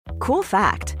Cool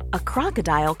fact, a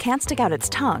crocodile can't stick out its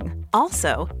tongue.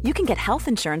 Also, you can get health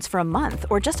insurance for a month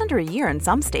or just under a year in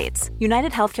some states.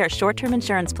 United Healthcare short-term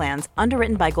insurance plans,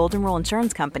 underwritten by Golden Rule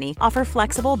Insurance Company, offer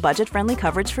flexible, budget-friendly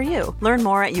coverage for you. Learn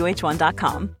more at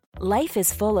uh1.com. Life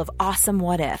is full of awesome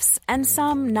what-ifs, and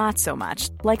some not so much,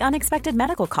 like unexpected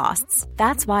medical costs.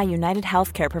 That's why United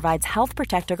Healthcare provides Health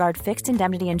Protector Guard fixed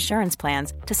indemnity insurance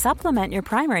plans to supplement your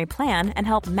primary plan and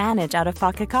help manage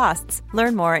out-of-pocket costs.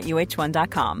 Learn more at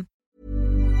uh1.com.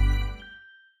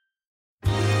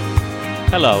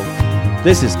 Hello,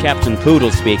 this is Captain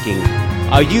Poodle speaking.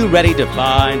 Are you ready to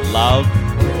find love?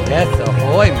 Yes,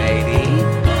 ahoy, matey.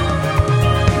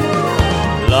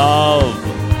 Love.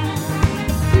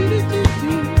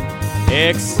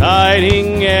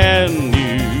 Exciting and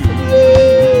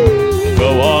new.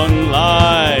 Go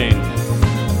online.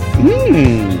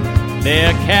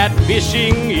 They're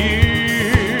catfishing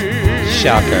you.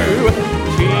 Shocker.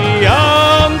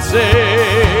 Fiancé.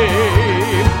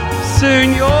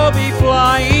 Soon you'll be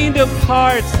flying to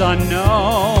parts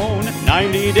unknown.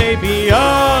 90-day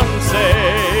Fiancé.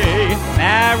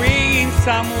 Marrying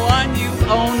someone you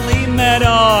only met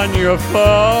on your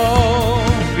phone.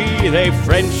 Be they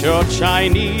French or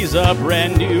Chinese, a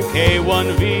brand new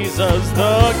K1 visa's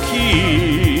the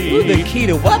key. Ooh, the key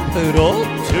to what, Poodle?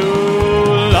 To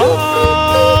love.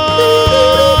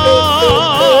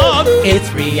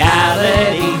 It's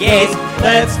reality, yes,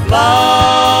 let's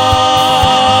love.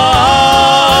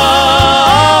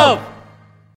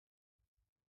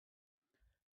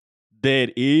 There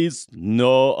is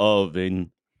no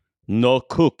oven, no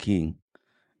cooking.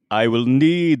 I will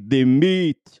knead the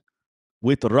meat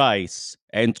with rice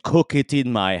and cook it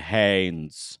in my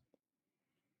hands.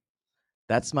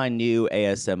 That's my new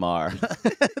ASMR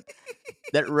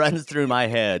that runs through my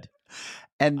head.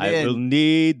 And I then, will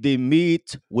knead the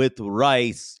meat with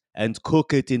rice and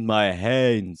cook it in my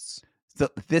hands. so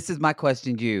this is my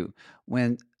question to you.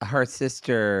 When her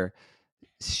sister,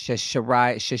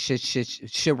 Shirobot,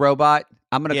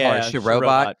 I'm going to call her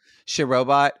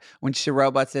Shirobot. When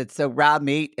Shirobot said, so raw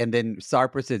meat, and then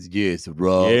Sarper says, yes,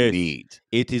 raw meat.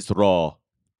 It is raw.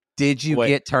 Did you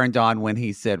get turned on when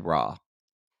he said raw?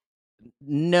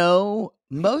 No,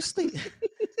 mostly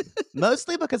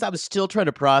because I was still trying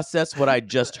to process what I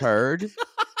just heard.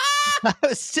 I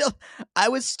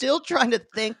was still trying to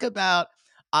think about,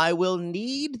 I will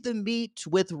knead the meat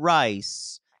with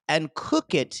rice and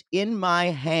cook it in my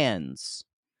hands.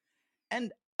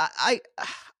 And I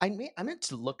meant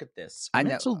to look at this. I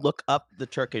meant to look up the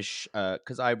Turkish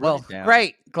because I wrote it down.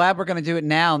 Great. Glad we're going to do it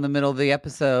now in the middle of the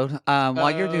episode.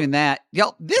 While you're doing that,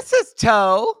 yo, this is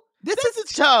Toe. This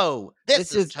is Toe.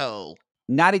 This is Toe.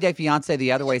 90 Day Fiancé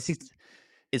the other way.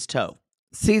 Is Toe.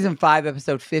 Season 5,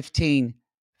 episode 15,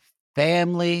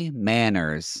 Family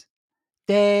Manners.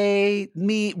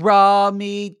 Raw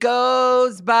meat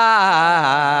goes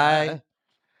by.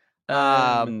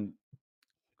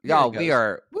 Y'all, we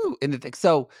are in the thick.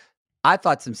 So I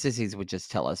thought some sissies would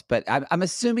just tell us, but I'm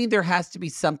assuming there has to be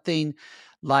something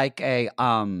like a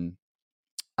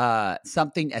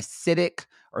something acidic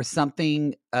or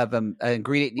something of an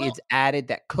ingredient needs added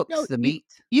that cooks the meat.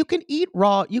 You can eat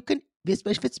raw. You can,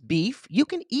 especially if it's beef, you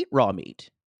can eat raw meat.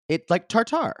 It's like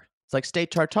tartare. It's like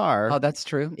steak tartare. Oh, that's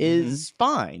true. Is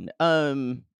fine.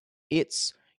 You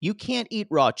can't eat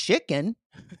raw chicken.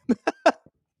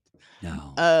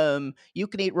 No. You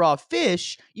can eat raw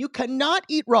fish. You cannot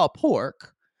eat raw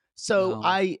pork. So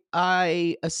No.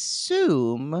 I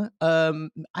assume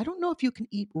I don't know if you can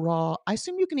eat raw. I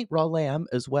assume you can eat raw lamb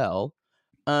as well.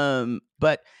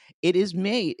 But it is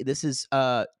made. This is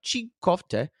cheek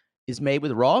kofta is made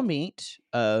with raw meat.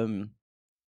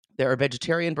 There are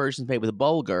vegetarian versions made with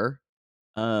bulgur.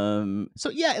 So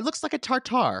yeah, it looks like a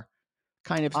tartare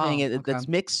kind of thing. That's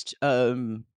mixed.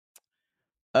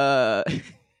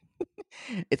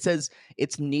 It says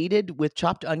it's kneaded with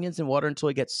chopped onions and water until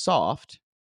it gets soft.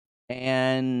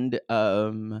 And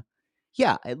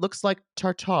yeah, it looks like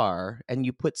tartare, and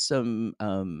you put some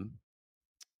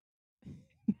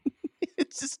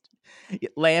it's just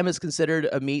lamb is considered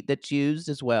a meat that's used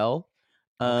as well.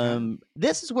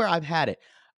 This is where I've had it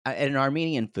at an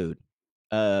Armenian food,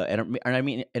 in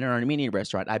an Armenian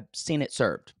restaurant. I've seen it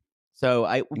served, so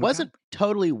it wasn't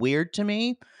totally weird to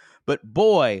me. But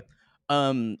boy,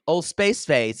 old Space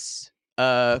Face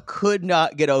could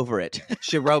not get over it.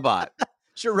 Shirobot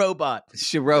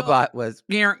was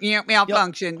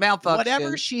malfunction.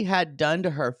 Whatever she had done to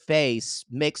her face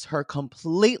makes her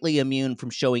completely immune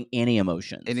from showing any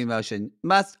emotion. Any emotion.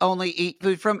 Must only eat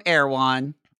food from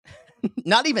Erewhon.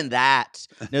 Not even that.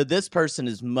 No, this person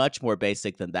is much more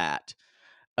basic than that.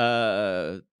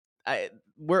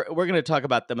 we're going to talk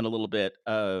about them in a little bit.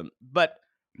 But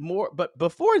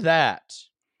before that,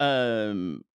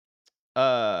 well,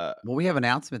 we have an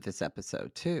announcement this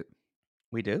episode too.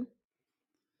 We do.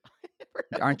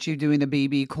 Aren't you doing a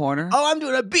BB corner? Oh, I'm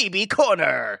doing a BB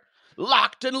corner.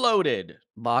 Locked and loaded.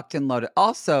 Locked and loaded.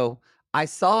 Also, I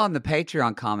saw on the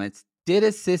Patreon comments, did a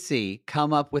sissy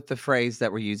come up with the phrase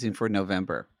that we're using for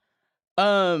November?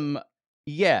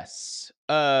 Yes.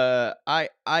 I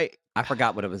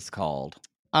forgot what it was called.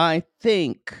 I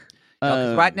think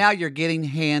right now you're getting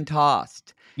hand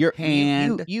tossed. You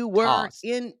were tossed.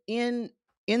 in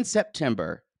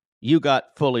September. You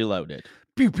got fully loaded.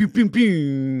 Pew pew pew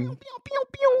pew. Pew pew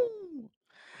pew.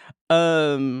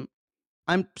 I'm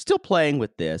still playing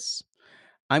with this.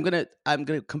 I'm gonna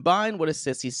combine what a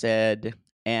sissy said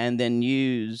and then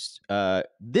use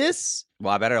this.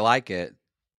 Well, I better like it.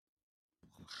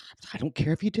 I don't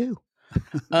care if you do.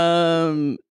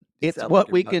 It's what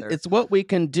we can. It's what we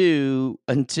can do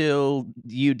until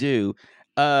you do.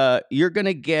 You're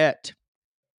gonna get.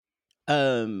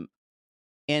 And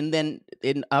then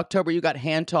in October you got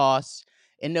hand toss.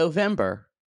 In November,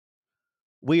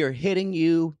 we are hitting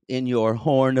you in your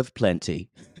horn of plenty.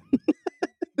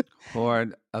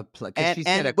 Horn of plenty. Because she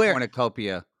said a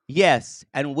cornucopia. Yes,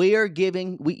 and we are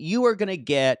giving. You are gonna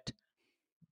get.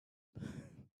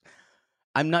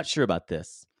 I'm not sure about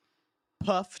this.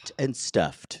 Puffed and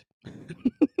stuffed.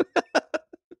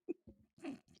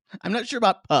 I'm not sure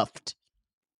about puffed.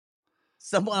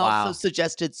 Someone also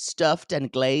suggested stuffed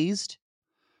and glazed.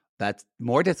 That's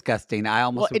more disgusting. I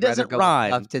almost it doesn't rhyme,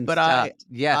 puffed and but stuffed.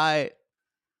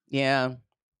 Yeah.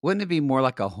 Wouldn't it be more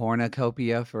like a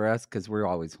hornucopia for us because we're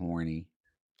always horny?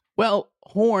 Well,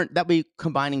 horn, that'd be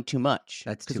combining too much.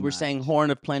 That's because we're saying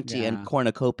horn of plenty and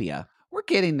cornucopia. We're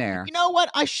getting there. You know what?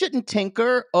 I shouldn't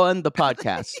tinker on the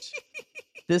podcast.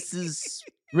 This is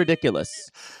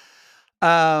ridiculous.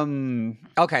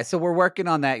 Okay, so we're working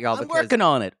on that, y'all. I'm working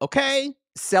on it, okay?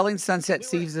 Selling Sunset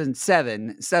Season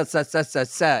 7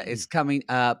 is coming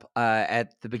up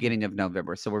at the beginning of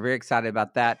November. So we're very excited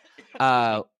about that.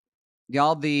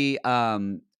 Y'all,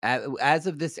 as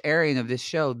of this airing of this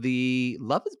show, the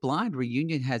Love is Blind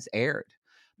reunion has aired.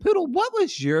 Poodle, what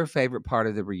was your favorite part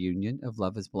of the reunion of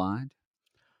Love is Blind?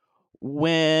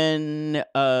 When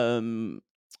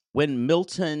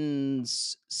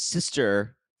Milton's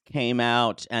sister came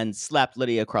out and slapped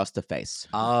Lydia across the face.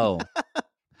 Oh.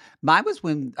 Mine was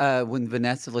when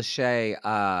Vanessa Lachey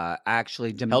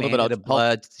actually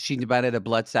demanded she demanded a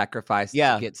blood sacrifice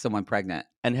to get someone pregnant.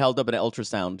 And held up an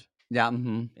ultrasound. Yeah.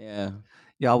 Mm-hmm. Yeah.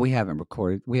 Y'all, we haven't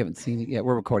recorded. We haven't seen it yet.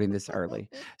 We're recording this early.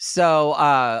 So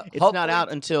it's not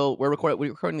out until we're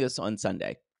recording this on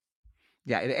Sunday.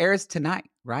 Yeah, it airs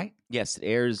tonight, right? Yes, it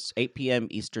airs 8 p.m.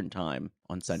 Eastern time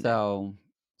on Sunday.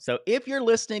 So if you're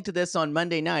listening to this on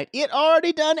Monday night, it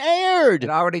already done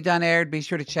aired. Be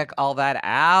sure to check all that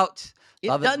out.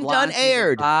 Done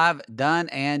aired. 5, done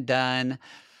and done.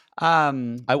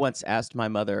 I once asked my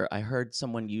mother, I heard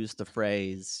someone use the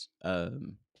phrase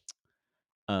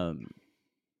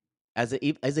as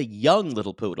a young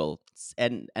little poodle,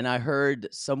 and I heard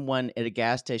someone at a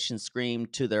gas station scream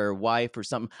to their wife or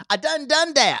something, I done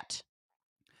that.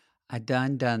 I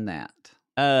done that.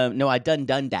 No, I done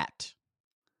that.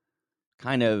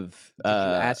 Kind of. Did you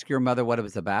ask your mother what it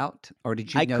was about, or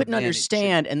did you? I couldn't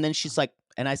understand, and then she's like,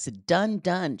 and I said, done.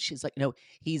 She's like, no,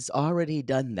 he's already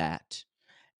done that,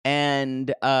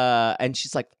 and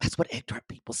she's like, that's what ignorant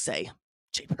people say,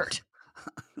 J-Bird.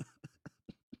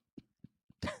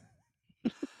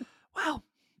 Wow,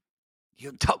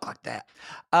 you talk like that.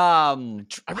 I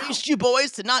raised you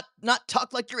boys to not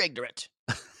talk like you're ignorant.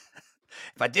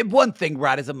 If I did one thing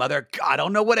right as a mother, God, I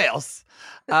don't know what else.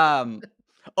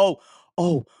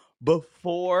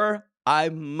 Before I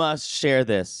must share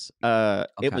this. Okay.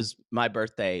 It was my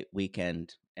birthday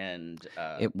weekend, and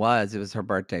it was her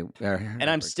birthday. And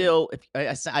I'm still.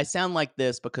 I sound like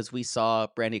this because we saw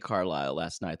Brandy Carlisle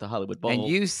last night at the Hollywood Bowl, and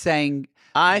you sang.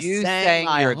 I sang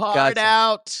my heart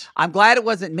out. I'm glad it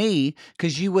wasn't me,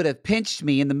 because you would have pinched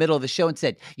me in the middle of the show and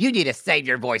said, "You need to save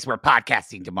your voice. We're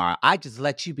podcasting tomorrow." I just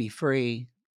let you be free.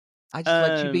 I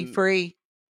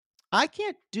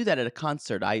can't do that at a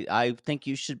concert. I think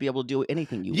you should be able to do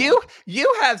anything you want.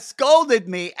 You have scolded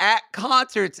me at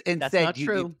concerts and That's said not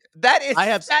true. That is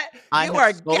you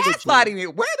are gaslighting me.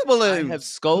 Where are the balloons? I have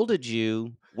scolded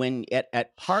you when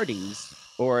at parties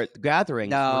or at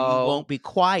gatherings when you won't be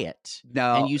quiet.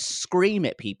 No. And you scream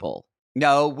at people.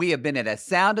 No, we have been at a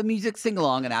Sound of Music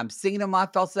sing-along, and I'm singing in my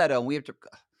falsetto, and we have to...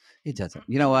 It doesn't.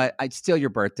 You know what? It's still your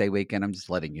birthday weekend. I'm just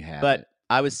letting you have it. But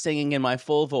I was singing in my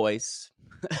full voice.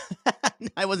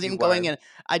 I wasn't even going in.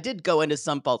 I did go into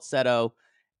some falsetto,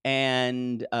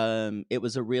 And it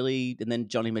was and then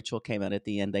Joni Mitchell came out at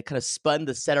the end. They kind of spun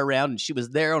the set around and she was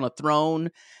there on a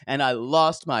throne and I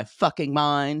lost my fucking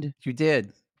mind. You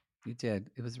did.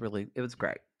 It was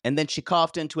great. And then she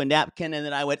coughed into a napkin and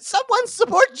then I went, someone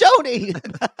support Joni.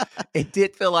 It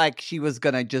did feel like she was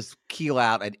going to just keel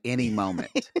out at any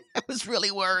moment. I was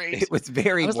really worried. It was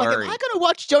very I was worried. like, am I going to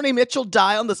watch Joni Mitchell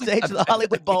die on the stage of the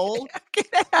Hollywood Bowl? I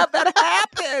can't have that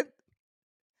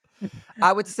happen.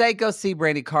 I would say go see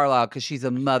Brandi Carlile because she's a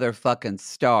motherfucking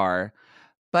star.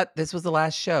 But this was the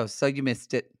last show, so you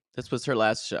missed it. This was her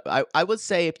last show. I would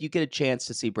say if you get a chance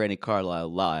to see Brandi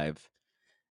Carlile live,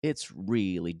 it's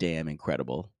really damn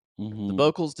incredible. Mm-hmm. The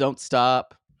vocals don't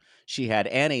stop. She had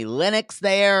Annie Lennox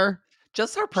there.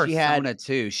 Just her persona,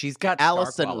 too. She's got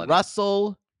Allison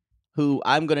Russell, who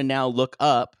I'm going to now look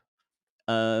up.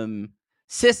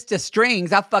 Sister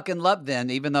Strings, I fucking love them,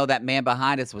 even though that man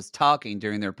behind us was talking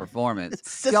during their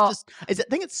performance. Is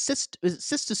it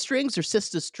Sister Strings or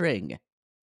Sister String?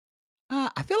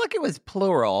 I feel like it was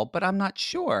plural, but I'm not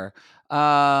sure.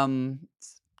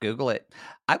 Google it.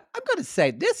 I'm going to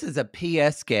say this is a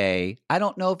PS gay. I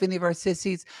don't know if any of our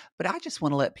sissies, but I just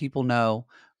want to let people know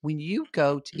when you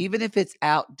go to, even if it's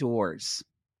outdoors,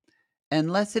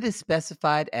 unless it is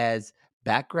specified as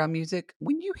background music,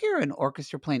 when you hear an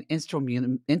orchestra playing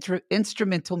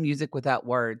instrumental music without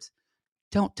words,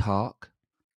 don't talk.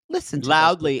 Listen to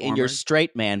loudly in your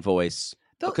straight man voice.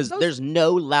 Because there's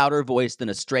no louder voice than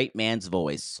a straight man's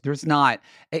voice. There's not.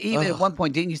 Even at one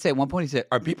point, didn't you say at one point, he said,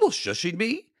 are people shushing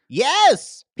me?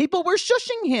 Yes. People were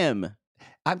shushing him.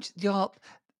 Y'all,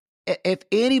 if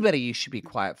anybody you should be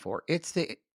quiet for, it's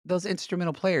those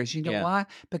instrumental players. You know why?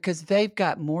 Because they've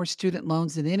got more student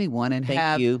loans than anyone and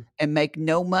and make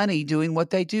no money doing what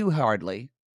they do hardly.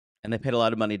 And they paid a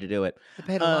lot of money to do it. They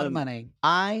paid a lot of money.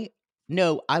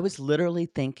 No, I was literally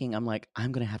thinking, I'm like,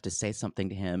 I'm going to have to say something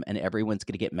to him and everyone's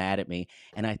going to get mad at me.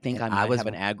 And I think I might have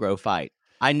an aggro fight.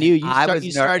 I knew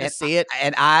you started to see it.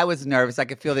 And I was nervous. I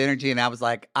could feel the energy. And I was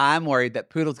like, I'm worried that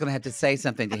Poodle's going to have to say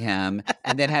something to him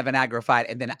and then have an aggro fight.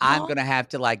 And then I'm going to have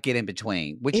to like get in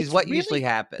between, which is what usually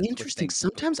happens. Interesting.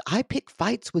 Sometimes I pick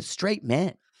fights with straight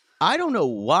men. I don't know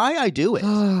why I do it.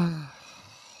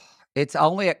 It's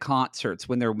only at concerts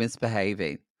when they're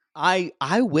misbehaving. I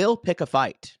will pick a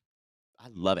fight. I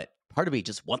love it. Part of me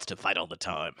just wants to fight all the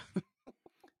time.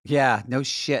 Yeah, no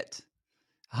shit.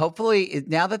 Hopefully,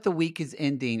 now that the week is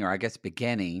ending, or I guess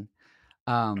beginning,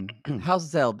 how's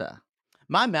Zelda?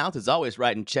 My mouth is always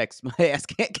writing checks my ass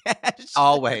can't cash.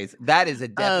 Always. That is a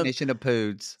definition of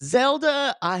poods.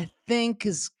 Zelda, I think,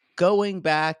 is going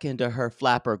back into her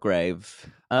flapper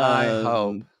grave. I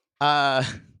hope.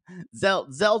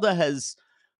 Zelda has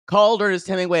called Ernest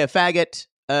Hemingway a faggot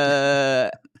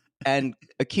and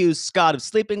accused Scott of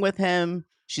sleeping with him.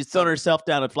 She's thrown herself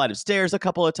down a flight of stairs a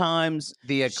couple of times.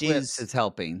 The eclipse is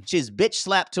helping. She's bitch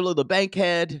slapped Tallulah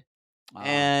Bankhead,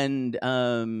 and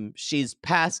she's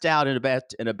passed out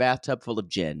in a bathtub full of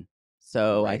gin.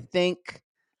 So right.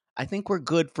 I think we're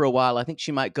good for a while. I think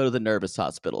she might go to the nervous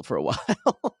hospital for a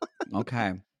while.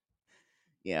 Okay.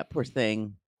 Yeah, poor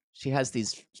thing. She has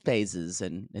these phases,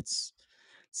 and it's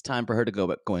time for her to go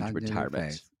into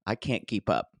retirement. I can't keep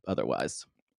up otherwise.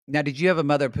 Now, did you have a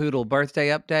Mother Poodle birthday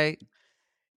update?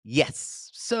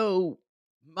 Yes. So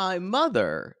my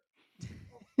mother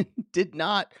did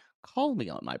not call me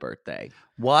on my birthday.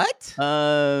 What?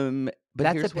 But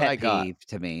that's here's a what I pet got. peeve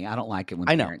to me. I don't like it when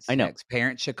I know. text.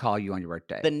 Parents should call you on your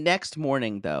birthday. The next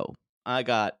morning, though, I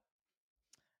got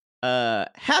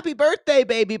happy birthday,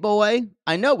 baby boy.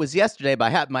 I know it was yesterday, but I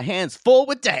had my hands full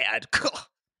with Dad.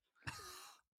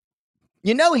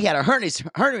 You know he had a hernia.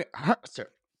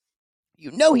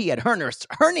 You know he had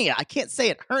hernia. I can't say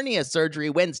it. Hernia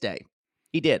surgery Wednesday.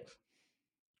 He did.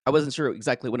 I wasn't sure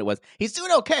exactly when it was. He's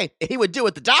doing okay. He would do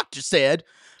what the doctor said,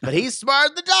 but he's smarter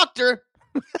than the doctor.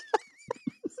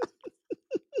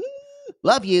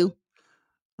 Love you.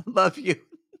 Love you.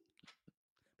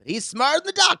 But he's smarter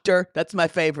than the doctor. That's my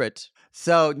favorite.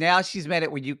 So now she's made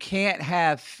it where you can't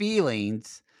have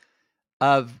feelings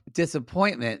of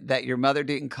disappointment that your mother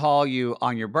didn't call you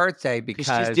on your birthday because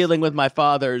she's dealing with my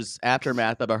father's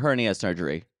aftermath of a hernia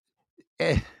surgery.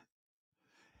 And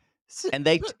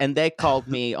they called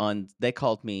me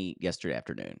yesterday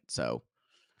afternoon. So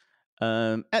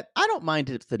I don't mind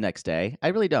if it's the next day. I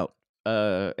really don't.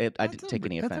 I didn't take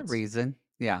any offense. That's a reason.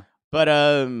 Yeah. But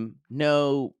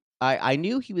no, I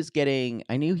knew he was having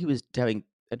and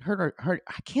her I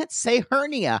can't say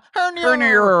hernia.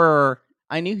 Hernia.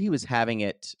 I knew he was having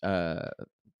it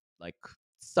like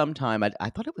sometime. I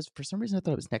thought it was, for some reason, I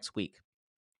thought it was next week.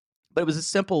 But it was a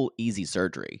simple, easy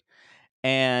surgery.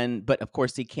 but of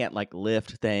course he can't like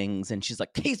lift things. And she's like,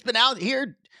 he's been out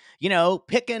here,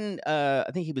 picking. I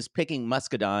think he was picking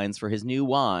muscadines for his new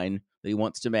wine that he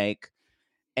wants to make,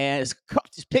 and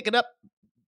just picking up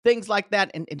things like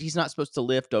that, and he's not supposed to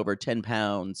lift over 10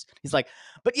 pounds. He's like,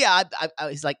 but yeah,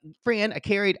 he's like, friend, I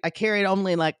carried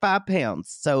only like 5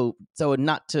 pounds, so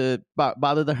not to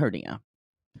bother the hernia.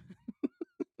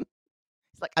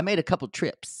 It's like, I made a couple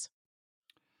trips.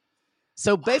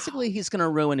 So basically, he's going to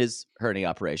ruin his hernia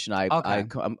operation.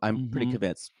 I'm pretty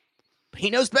convinced.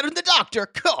 He knows better than the doctor.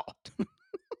 Cool.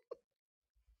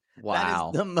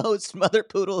 Wow. That is the most mother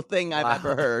poodle thing I've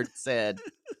ever heard said.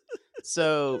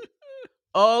 So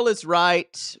all is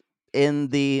right in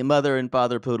the mother and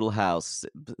father poodle house.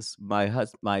 My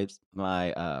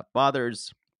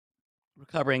father's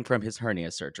recovering from his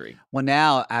hernia surgery. Well,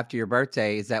 now after your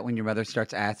birthday, is that when your mother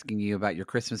starts asking you about your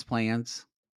Christmas plans?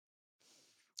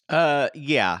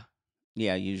 Yeah,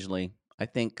 usually. I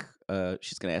think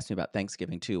she's going to ask me about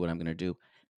Thanksgiving too, what I'm going to do.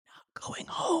 Not going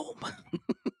home.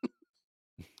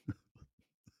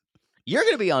 You're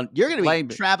going to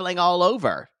be traveling all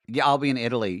over. Yeah, I'll be in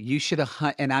Italy. You should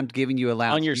have, and I'm giving you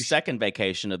allowance. On your second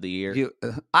vacation of the year.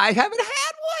 I haven't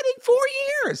had one in 4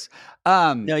 years.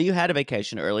 No, you had a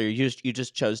vacation earlier. You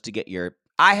just chose to get your...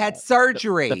 I had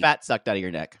surgery. The fat sucked out of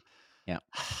your neck. Yeah.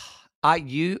 I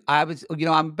was,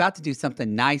 I'm about to do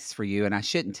something nice for you, and I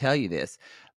shouldn't tell you this,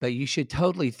 but you should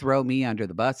totally throw me under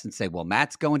the bus and say, well,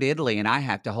 Matt's going to Italy, and I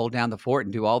have to hold down the fort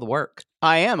and do all the work.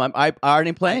 I am. I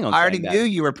already planning on. I already knew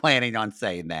you were planning on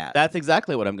saying that. That's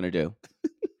exactly what I'm going to do.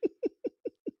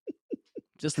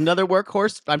 Just another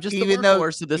workhorse. I'm just the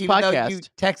workhorse of this podcast. You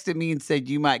texted me and said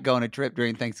you might go on a trip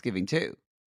during Thanksgiving too.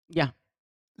 Yeah,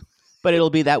 but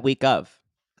it'll be that week of,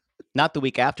 not the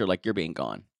week after. Like you're being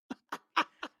gone.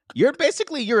 You're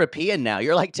basically European now.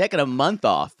 You're like taking a month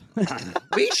off.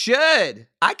 We should.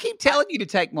 I keep telling you to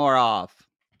take more off.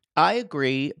 I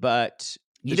agree, but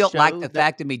you don't like the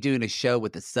fact of me doing a show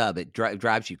with a sub. It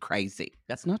drives you crazy.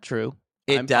 That's not true.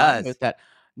 It does. Fine with that.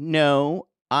 No,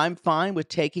 I'm fine with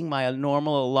taking my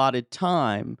normal allotted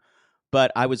time,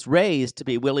 but I was raised to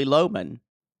be Willie Loman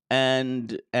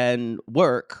and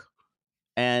work,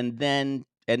 and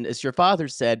as your father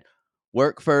said,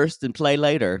 work first and play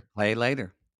later. Play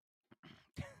later.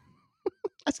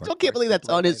 I still can't believe that's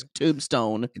on his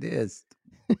tombstone. It is.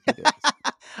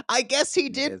 I guess he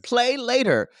did play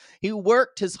later. He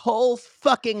worked his whole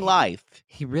fucking life.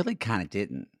 He really kind of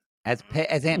didn't. As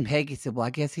Aunt Peggy said, well,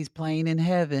 I guess he's playing in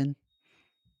heaven.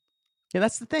 Yeah,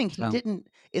 that's the thing. He didn't.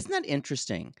 Isn't that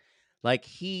interesting? Like,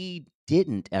 he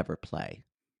didn't ever play.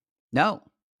 No.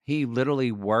 He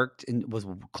literally worked and was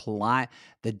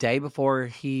the day before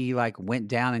he went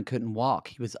down and couldn't walk.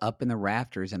 He was up in the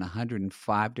rafters in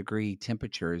 105-degree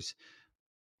temperatures,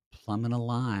 plumbing a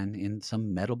line in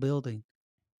some metal building.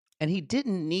 And he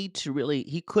didn't need to really.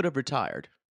 He could have retired.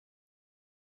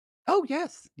 Oh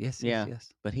yes.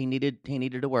 But he needed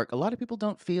to work. A lot of people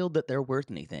don't feel that they're worth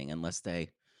anything unless they.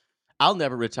 I'll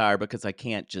never retire because I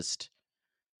can't just.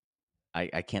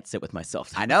 I can't sit with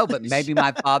myself. I know, but maybe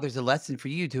my father's a lesson for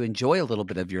you to enjoy a little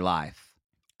bit of your life.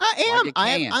 I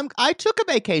am. I took a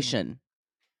vacation.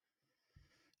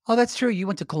 Oh, that's true. You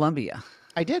went to Colombia.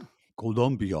 I did.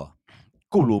 Colombia.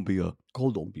 Colombia.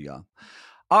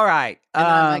 All right. And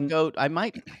I might go. I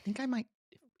think I might.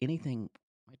 If anything,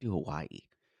 I might do Hawaii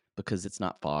because it's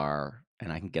not far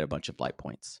and I can get a bunch of flight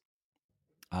points.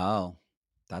 Oh,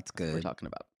 that's good. That's what we're talking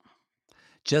about.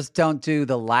 Just don't do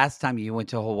the last time you went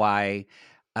to Hawaii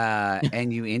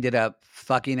and you ended up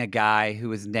fucking a guy who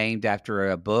was named after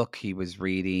a book he was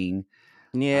reading.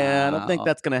 Yeah, I don't think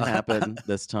that's going to happen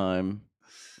this time.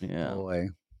 Yeah. Boy.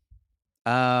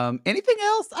 Anything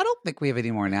else? I don't think we have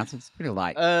any more announcements. It's pretty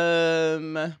light.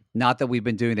 Not that we've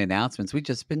been doing announcements. We've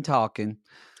just been talking.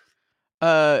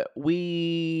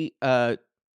 We are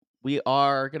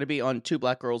going to be on Two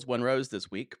Black Girls, One Rose this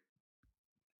week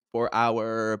for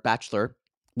our Bachelor.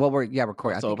 Well, we're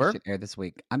recording. I think over. it should air this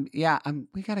week. We got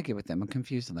to get with them. I'm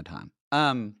confused on the time.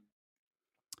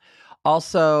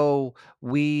 Also,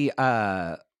 we're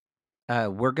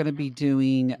going to be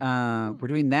doing we're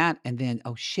doing that, and then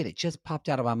oh shit, it just popped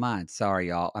out of my mind. Sorry,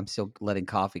 y'all. I'm still letting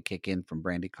coffee kick in from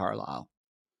Brandy Carlisle.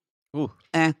 Ooh.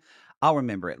 I'll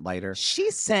remember it later.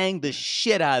 She sang the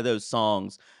shit out of those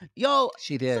songs. Yo,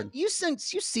 she did. You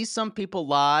see some people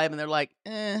live and they're like,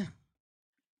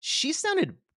 She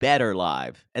sounded better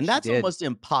live, and that's almost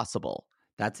impossible.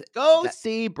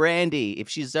 See Brandy. If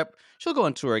she's up, she'll go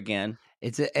on tour again.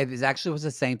 It actually was the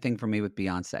same thing for me with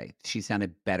Beyonce. She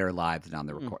sounded better live than on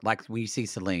the record. Like when you see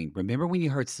Celine. Remember when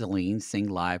you heard Celine sing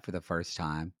live for the first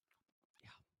time? Yeah.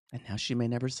 And now she may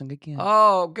never sing again.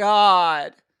 Oh,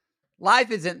 God.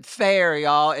 Life isn't fair,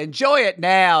 y'all. Enjoy it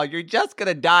now. You're just going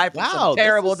to die from some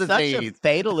terrible this is disease. such a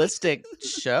fatalistic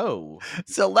show.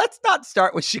 So let's not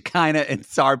start with Shekinah and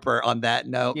Sarper on that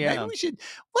note. Yeah. Maybe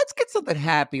let's get something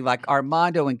happy like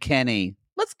Armando and Kenny.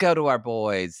 Let's go to our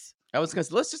boys. I was going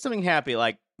to say, let's do something happy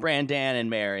like Brandan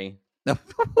and Mary.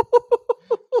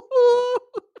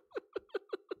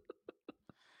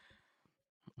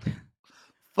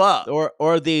 Fuck.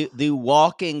 Or the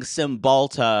walking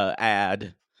Cymbalta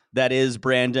ad that is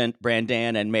Brandan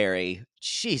and Mary.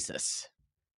 Jesus.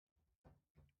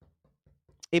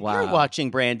 If you're Wow. watching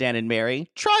Brandan and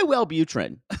Mary, try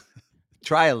Wellbutrin.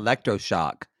 Try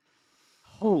electroshock.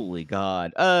 Holy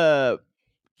God. Ken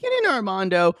and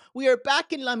Armando, we are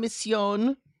back in La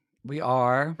Mission. We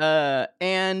are.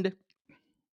 And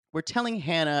we're telling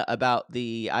Hannah about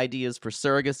the ideas for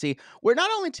surrogacy. We're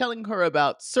not only telling her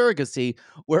about surrogacy,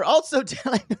 we're also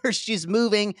telling her she's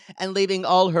moving and leaving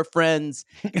all her friends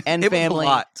and It was a family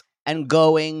lot. and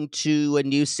going to a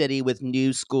new city with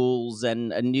new schools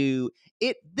and a new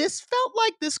this felt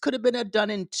like this could have been done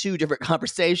in two different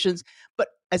conversations, but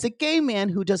as a gay man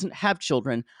who doesn't have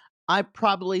children, I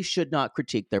probably should not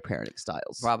critique their parenting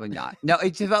styles. Probably not. No,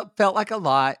 it just felt like a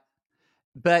lot.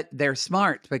 But they're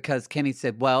smart because Kenny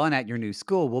said, well, and at your new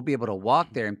school, we'll be able to walk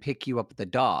there and pick you up with the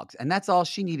dogs. And that's all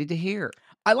she needed to hear.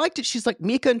 I liked it. She's like,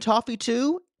 Mika and Toffee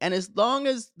too. And as long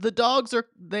as the dogs are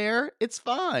there, it's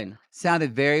fine.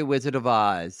 Sounded very Wizard of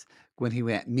Oz when he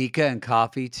went, Mika and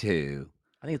Coffee too.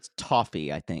 I think it's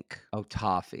Toffee, I think. Oh,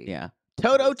 Toffee. Yeah.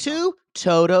 Toto too?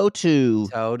 Toto too.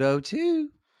 Toto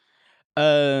too.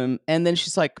 And then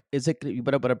she's like, is it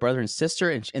but a brother and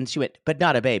sister? And she went, but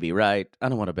not a baby, right? I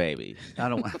don't want a baby. I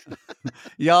don't want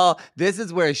y'all, this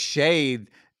is where Shade,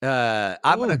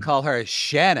 I'm going to call her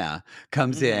Shanna,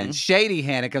 comes in. Shady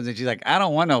Hannah comes in. She's like, I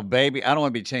don't want no baby. I don't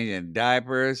want to be changing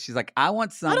diapers. She's like, I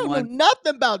want someone. I don't know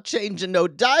nothing about changing no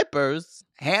diapers.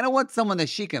 Hannah wants someone that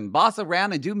she can boss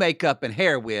around and do makeup and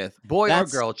hair with, boy or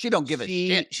girl. She don't give a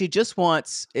shit. She just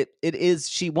wants,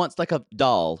 she wants like a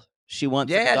doll. She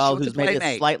wants a doll who's maybe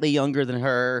slightly younger than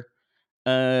her.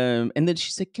 And then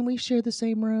she said, can we share the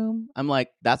same room? I'm like,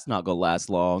 that's not going to last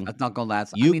long. That's not going to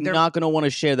last long. You're not going to want to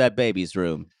share that baby's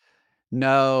room.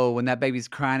 No, when that baby's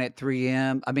crying at 3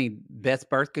 a.m., I mean, best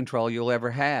birth control you'll ever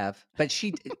have. But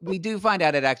we do find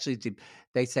out it actually,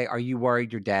 they say, are you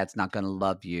worried your dad's not going to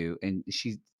love you? And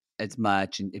she, as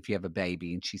much, and if you have a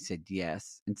baby? And she said,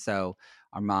 yes. And so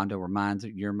Armando reminds her,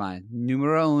 you're my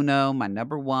numero uno, my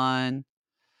number one.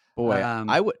 Boy,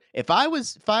 I would if I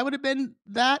would have been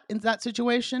in that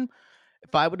situation,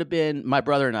 if I would have been, my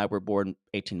brother and I were born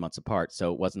 18 months apart,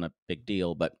 so it wasn't a big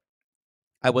deal, but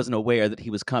I wasn't aware that he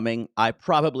was coming. I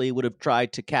probably would have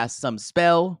tried to cast some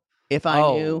spell if I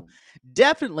knew.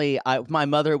 Definitely, my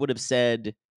mother would have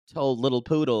told little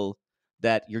Poodle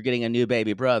that you're getting a new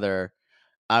baby brother.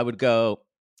 I would go,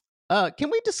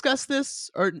 can we discuss this,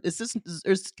 or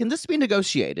can this be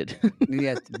negotiated?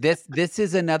 Yes, this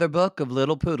is another book of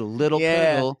Little Poodle.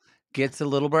 Poodle gets a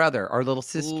little brother or little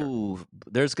sister. Ooh,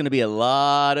 there's going to be a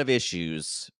lot of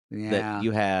issues that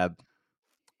you have.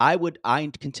 I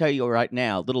can tell you right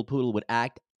now, Little Poodle would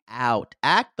act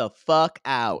the fuck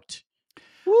out.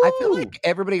 Woo! I feel like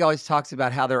everybody always talks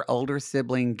about how their older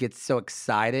sibling gets so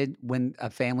excited when a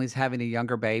family's having a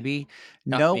younger baby.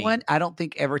 No one, I don't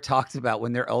think, ever talks about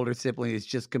when their older sibling is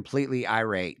just completely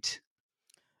irate.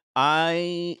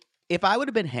 If I would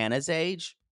have been Hannah's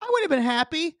age, I would have been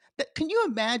happy. Can you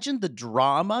imagine the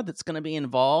drama that's going to be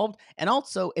involved? And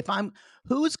also,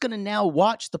 who's going to now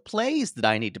watch the plays that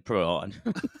I need to put on?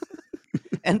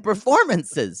 And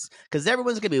performances, because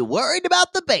everyone's going to be worried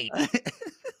about the baby.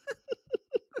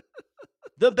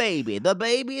 The baby.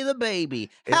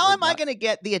 How am I going to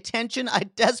get the attention I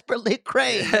desperately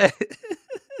crave?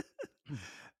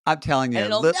 I'm telling you. And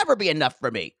it'll never be enough for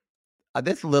me.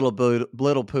 This Little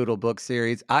Poodle book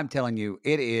series, I'm telling you,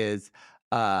 it is,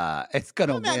 it's going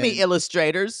to win. Come at me,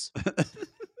 illustrators.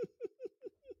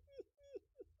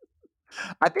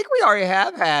 I think we already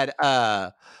have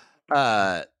had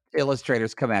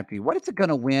illustrators come after you. What is it going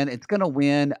to win? It's going to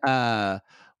win,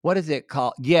 what is it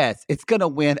called? Yes, it's going to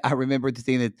win. I remember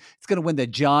seeing it. It's going to win the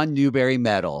John Newbery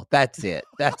Medal. That's it.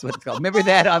 That's what it's called. Remember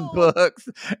that on books?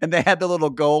 And they had the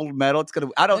little gold medal. It's going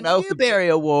to, I don't know. Newbery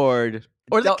Award.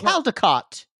 Or the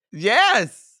Caldecott.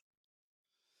 Yes.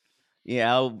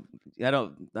 Yeah, I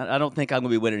don't think I'm going to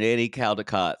be winning any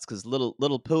Caldecotts because Little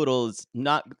Poodle's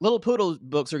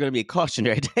books are going to be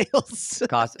cautionary tales.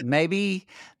 Maybe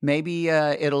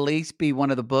it'll at least be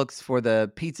one of the books for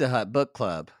the Pizza Hut book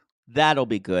club. That'll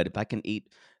be good if I can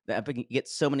get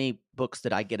so many books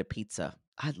that I get a pizza.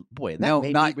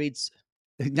 Reads.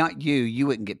 Not you. You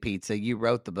wouldn't get pizza. You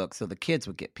wrote the book, so the kids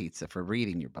would get pizza for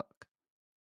reading your book.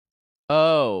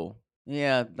 Oh,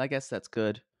 yeah, I guess that's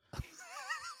good.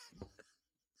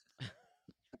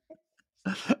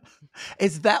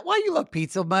 Is that why you love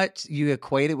pizza much? You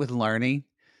equate it with learning?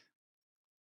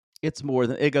 It's more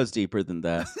than it goes deeper than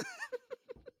that.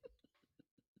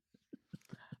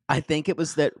 I think it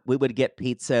was that we would get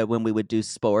pizza when we would do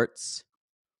sports,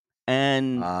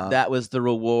 and that was the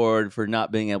reward for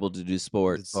not being able to do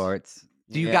sports.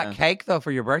 You got cake though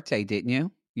for your birthday, didn't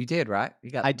you? You did, right? You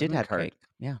got. I did have cake.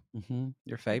 Yeah.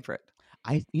 Your favorite.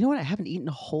 You know what? I haven't eaten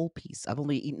a whole piece. I've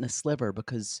only eaten a sliver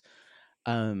because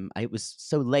I was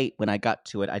so late when I got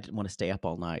to it. I didn't want to stay up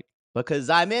all night because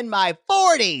I'm in my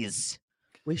 40s.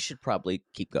 We should probably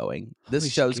keep going.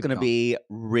 This show's going to be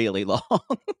really long.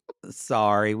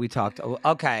 Sorry, we talked.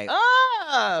 Okay.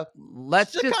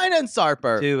 Let's just kind of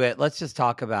Sarper. Do it. Let's just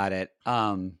talk about it.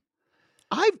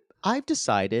 I've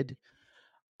decided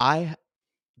the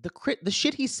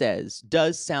shit he says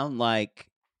does sound like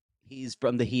he's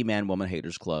from the He-Man Woman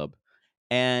Haters Club.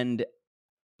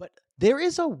 But there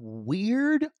is a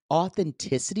weird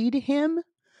authenticity to him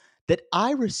that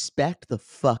I respect the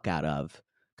fuck out of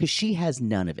because she has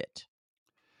none of it.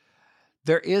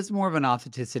 There is more of an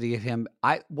authenticity of him.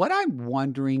 What I'm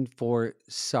wondering for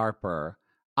Sarper,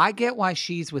 I get why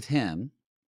she's with him.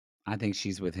 I think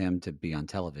she's with him to be on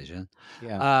television.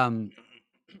 Yeah.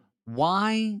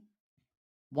 Why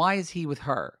is he with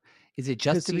her? Is it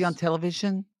just to be on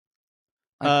television?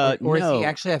 Or no. does he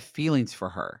actually have feelings for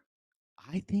her?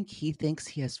 I think he thinks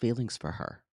he has feelings for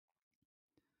her.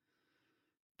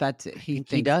 That's it. He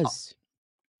does.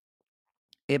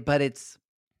 But it's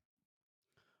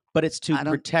to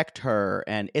protect her,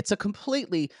 and it's a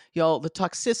completely, y'all, the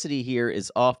toxicity here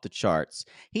is off the charts.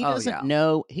 He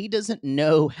doesn't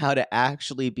know how to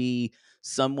actually be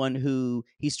someone who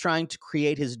he's trying to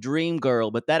create his dream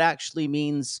girl, but that actually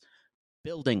means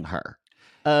building her.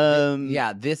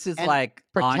 This is like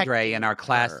Andre in our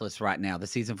Classless right now, the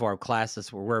season 4 of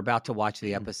Classless, where we're about to watch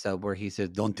the episode where he says,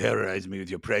 "Don't terrorize me with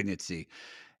your pregnancy."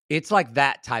 It's like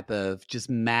that type of just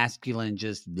masculine,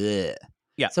 just bleh.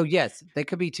 Yeah. So yes, they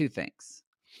could be two things.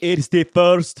 It's the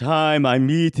first time I'm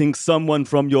meeting someone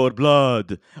from your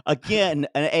blood. Again,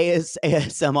 an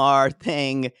ASMR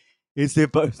thing. It's the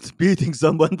first meeting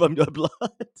someone from your blood.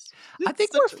 I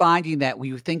think we're finding that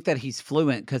we think that he's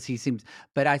fluent because he seems,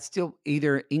 but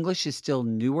either English is still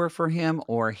newer for him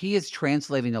or he is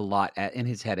translating a lot in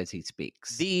his head as he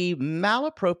speaks. The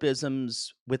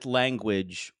malapropisms with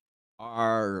language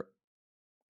are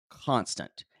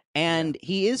constant. And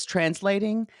he is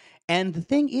translating. And the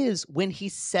thing is, when he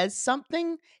says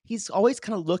something, he's always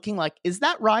kind of looking like, is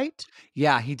that right?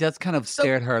 Yeah, he does kind of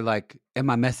stare at her like, am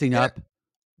I messing up?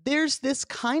 There's this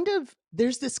kind of,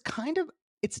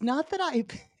 it's not that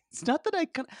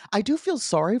I do feel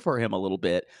sorry for him a little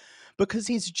bit because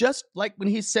he's just like when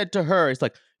he said to her, he's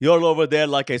like, "You're over there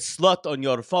like a slut on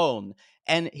your phone."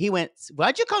 And he went,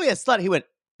 "Why'd you call me a slut?" He went,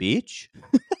 "Bitch."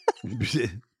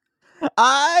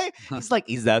 He's like,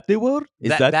 is that the word?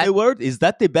 Is that the word? Is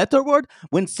that the better word?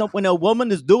 When a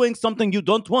woman is doing something you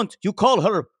don't want, you call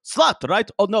her slut, right?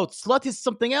 Oh no, slut is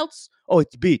something else. Oh,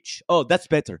 it's bitch. Oh, that's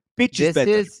better. Bitch is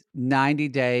better. This is 90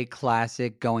 Day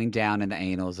classic going down in the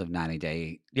annals of 90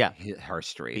 Day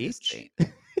history.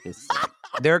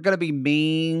 There are going to be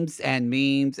memes and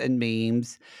memes and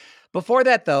memes. Before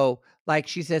that, though, like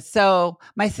she says, "So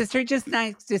my sister just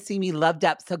likes to see me loved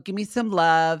up. So give me some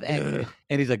love." And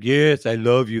he's like, "Yes, I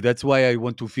love you. That's why I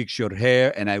want to fix your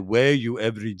hair and I wear you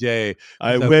every day.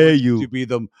 I wear you to be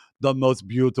the most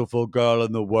beautiful girl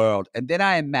in the world." And then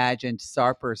I imagined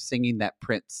Sarper singing that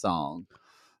Prince song.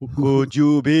 Could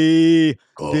you be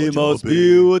the most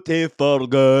beautiful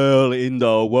girl in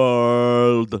the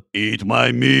world? Eat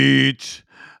my meat.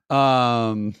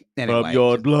 Anyway, from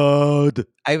your blood.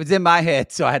 I was in my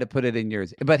head, so I had to put it in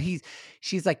yours. But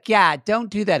she's like, "Yeah, don't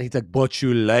do that." He's like, "But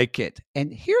you like it."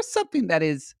 And here's something that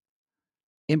is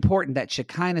important that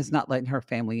Shekinah's not letting her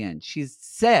family in. She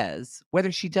says, whether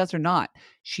she does or not,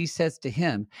 she says to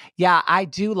him, "Yeah, I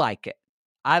do like it.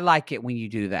 I like it when you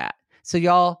do that." So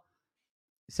y'all,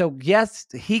 yes,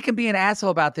 he can be an asshole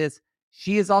about this.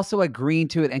 She is also agreeing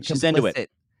to it and she's into it.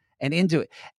 And into it.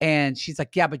 And she's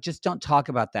like, "Yeah, but just don't talk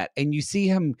about that." And you see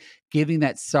him giving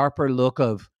that Sarper look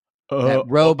of that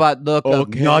robot look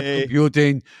of not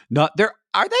computing.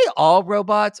 Are they all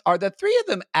robots? Are the three of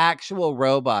them actual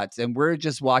robots? And we're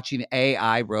just watching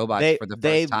AI robots for the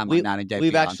first time on 90 Day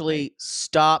We've actually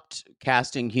stopped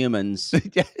casting humans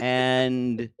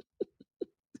and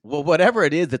well, whatever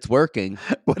it is that's working.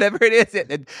 Whatever it is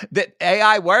that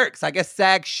AI works. I guess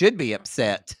SAG should be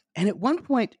upset. And at one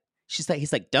point,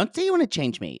 he's like, don't say you want to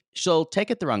change me. She'll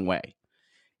take it the wrong way.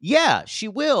 Yeah, she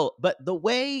will. But the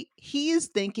way he is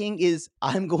thinking is,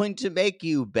 I'm going to make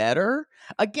you better.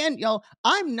 Again, y'all,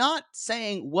 I'm not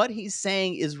saying what he's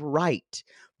saying is right,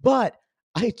 but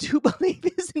I do believe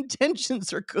his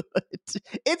intentions are good.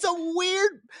 It's a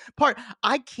weird part.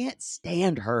 I can't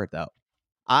stand her, though.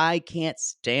 I can't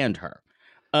stand her.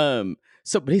 But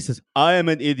he says, I am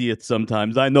an idiot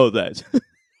sometimes. I know that.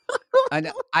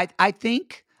 And I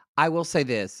think I will say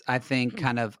this. I think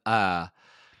kind of I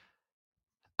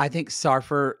think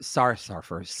Sarper's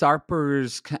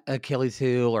Achilles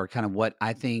heel, or kind of what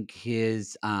I think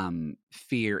his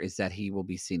fear is, that he will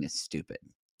be seen as stupid.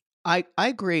 I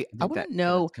agree. I think wouldn't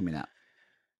know. that's coming up.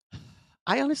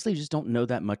 I honestly just don't know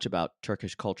that much about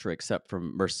Turkish culture except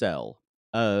from Marcel.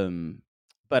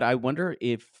 But I wonder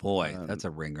if Boy, that's a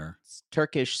ringer.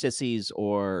 Turkish sissies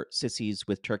or sissies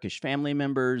with Turkish family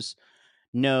members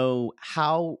know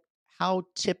how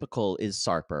typical is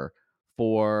Sarper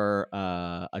for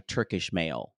a Turkish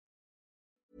male.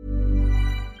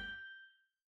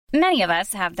 Many of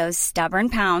us have those stubborn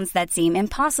pounds that seem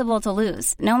impossible to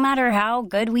lose, no matter how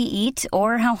good we eat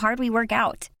or how hard we work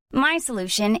out. My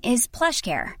solution is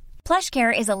PlushCare.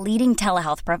 PlushCare is a leading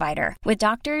telehealth provider with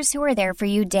doctors who are there for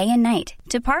you day and night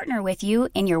to partner with you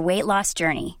in your weight loss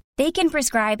journey. They can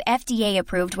prescribe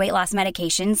FDA-approved weight loss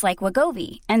medications like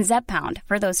Wegovy and Zepbound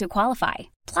for those who qualify.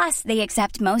 Plus, they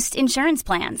accept most insurance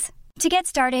plans. To get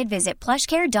started, visit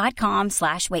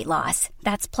plushcare.com/weightloss.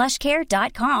 That's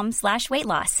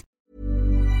plushcare.com/weightloss.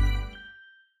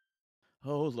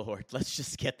 Oh, Lord, let's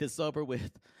just get this over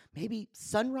with. Maybe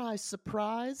sunrise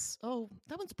surprise? Oh,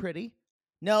 that one's pretty.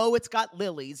 No, it's got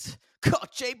lilies. God,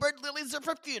 Jaybird lilies are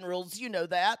for funerals. You know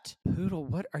that. Poodle,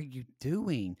 what are you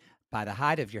doing? By the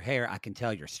height of your hair, I can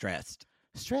tell you're stressed.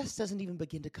 Stress doesn't even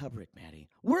begin to cover it, Maddie.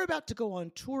 We're about to go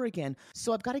on tour again,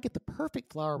 so I've got to get the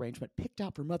perfect flower arrangement picked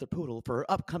out for Mother Poodle for her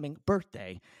upcoming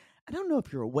birthday. I don't know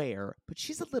if you're aware, but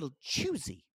she's a little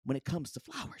choosy when it comes to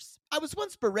flowers. I was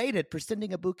once berated for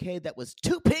sending a bouquet that was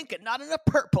too pink and not enough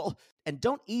purple. And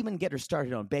don't even get her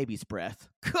started on baby's breath.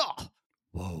 God.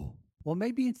 Whoa. Well,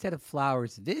 maybe instead of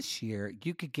flowers this year,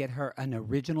 you could get her an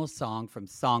original song from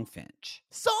Songfinch.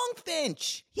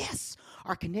 Songfinch! Yes!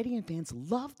 Our Canadian fans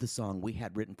loved the song we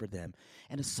had written for them.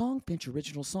 And a Songfinch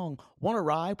original song won't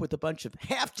arrive with a bunch of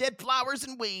half-dead flowers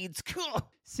and weeds.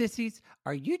 Sissies,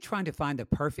 are you trying to find the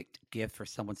perfect gift for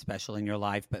someone special in your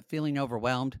life but feeling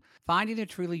overwhelmed? Finding a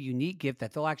truly unique gift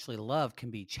that they'll actually love can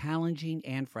be challenging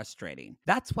and frustrating.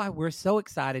 That's why we're so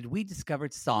excited we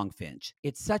discovered Songfinch.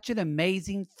 It's such an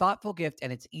amazing, thoughtful gift,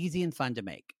 and it's easy and fun to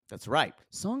make. That's right.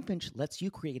 Songfinch lets you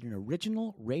create an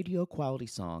original radio quality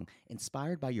song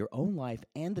inspired by your own life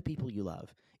and the people you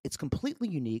love. It's completely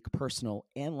unique, personal,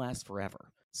 and lasts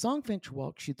forever. Songfinch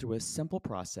walks you through a simple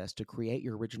process to create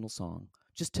your original song.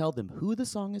 Just tell them who the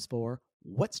song is for,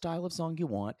 what style of song you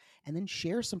want, and then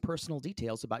share some personal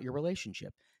details about your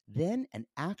relationship. Then an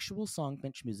actual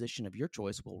Songfinch musician of your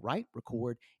choice will write,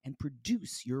 record, and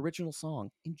produce your original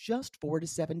song in just 4 to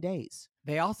 7 days.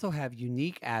 They also have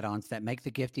unique add-ons that make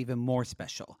the gift even more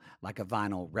special, like a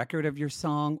vinyl record of your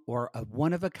song or a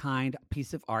one-of-a-kind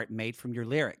piece of art made from your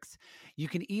lyrics. You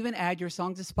can even add your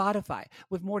song to Spotify.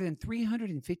 With more than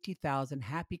 350,000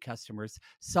 happy customers,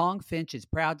 Songfinch is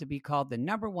proud to be called the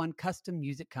 #1 custom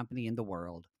music company in the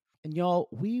world. And y'all,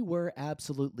 we were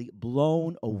absolutely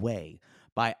blown away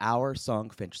by our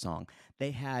Songfinch song.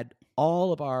 They had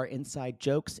all of our inside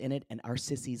jokes in it, and our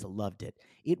sissies loved it.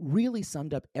 It really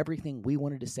summed up everything we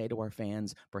wanted to say to our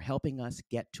fans for helping us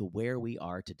get to where we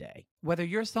are today. Whether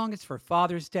your song is for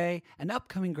Father's Day, an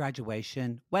upcoming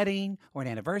graduation, wedding, or an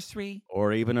anniversary,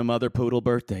 Or even a Mother Poodle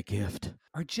birthday gift.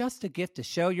 or just a gift to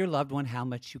show your loved one how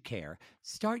much you care,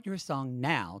 start your song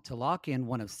now to lock in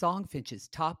one of Songfinch's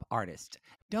top artists.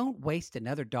 Don't waste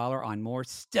another dollar on more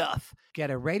stuff.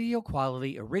 Get a radio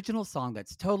quality original song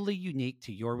that's totally unique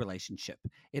to your relationship.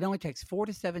 It only takes 4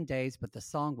 to 7 days, but the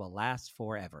song will last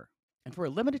forever. And for a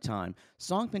limited time,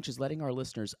 Songfinch is letting our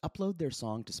listeners upload their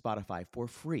song to Spotify for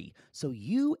free, so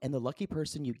you and the lucky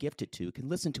person you gift it to can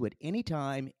listen to it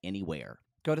anytime, anywhere.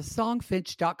 Go to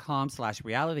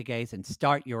songfinch.com/realitygaze and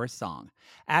start your song.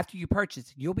 After you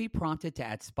purchase, you'll be prompted to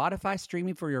add Spotify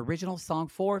streaming for your original song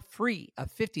for free, a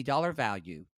 $50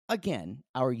 value. Again,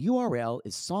 our URL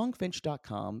is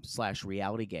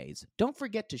songfinch.com/realitygaze. Don't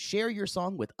forget to share your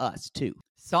song with us, too.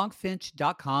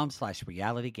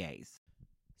 Songfinch.com/realitygaze.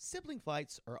 Sibling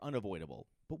fights are unavoidable,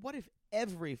 but what if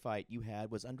every fight you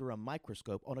had was under a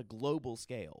microscope on a global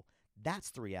scale?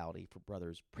 That's the reality for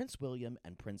brothers Prince William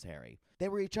and Prince Harry. They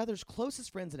were each other's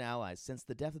closest friends and allies since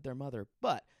the death of their mother,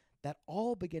 but that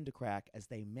all began to crack as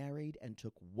they married and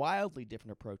took wildly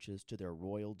different approaches to their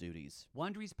royal duties.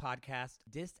 Wondery's podcast,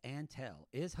 Dis and Tell,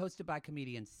 is hosted by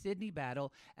comedians Sydney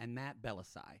Battle and Matt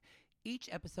Belisai. Each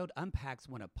episode unpacks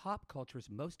one of pop culture's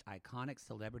most iconic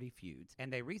celebrity feuds,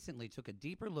 and they recently took a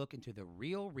deeper look into the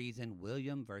real reason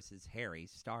William versus Harry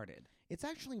started. It's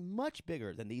actually much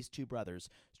bigger than these two brothers,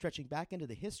 stretching back into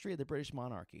the history of the British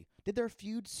monarchy. Did their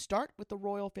feud start with the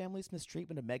royal family's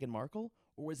mistreatment of Meghan Markle,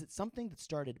 or was it something that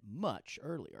started much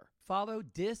earlier? Follow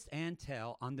Dis and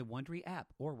Tell on the Wondery app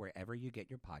or wherever you get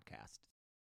your podcasts.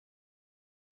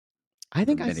 I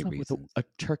think For I many slept with reasons. a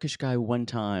Turkish guy one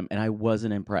time, and I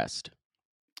wasn't impressed.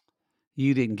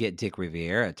 You didn't get Dick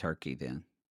Riviera turkey then.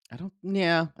 I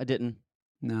didn't.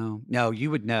 No, you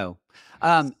would know.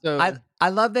 So- I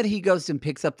love that he goes and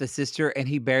picks up the sister and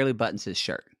he barely buttons his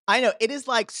shirt. I know, it is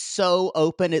like so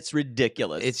open, it's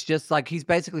ridiculous. It's just like he's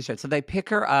basically shirt. So they pick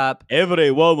her up.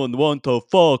 Every woman want to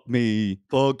fuck me.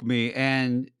 Fuck me.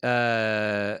 And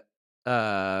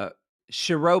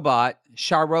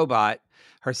Sharobot,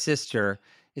 her sister,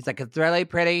 is like, it's really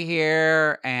pretty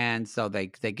here. And so they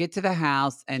get to the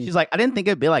house and She's like, I didn't think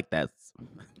it'd be like this.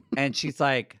 and she's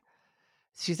like,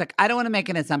 I don't want to make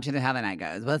an assumption of how the night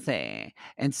goes. We'll see.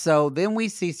 And so then we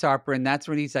see Sarper, and that's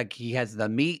when he's like, he has the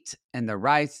meat and the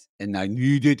rice, and I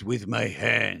need it with my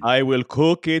hand. I will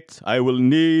cook it. I will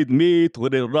knead meat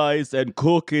with the rice and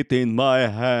cook it in my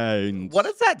hands. What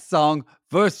is that song?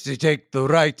 First you take the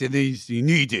rice and then you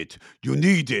knead it. You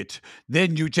knead it.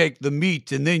 Then you take the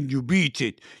meat and then you beat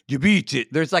it. You beat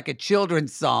it. There's like a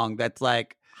children's song that's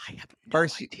like, I have no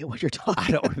First, idea what you're talking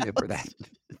I don't about. remember that.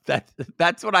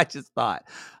 That's what I just thought.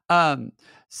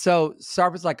 So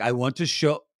Sarper's like, I want to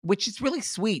show, which is really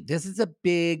sweet. This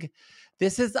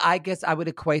is, I guess I would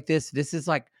equate this. This is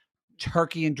like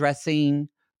turkey and dressing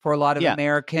for a lot of Yeah,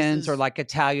 Americans, or is- like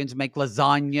Italians make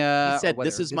lasagna. He or said, whatever.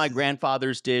 this is my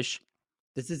grandfather's dish.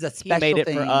 This is a He special made it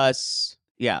thing. for us.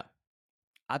 Yeah.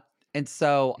 And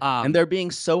so, And they're being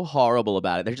so horrible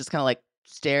about it. They're just kind of like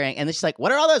staring. And then she's like,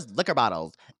 what are all those liquor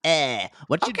bottles?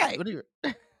 What you Okay. what are you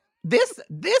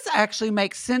this actually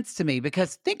makes sense to me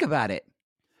because think about it.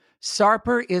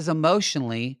 Sarper is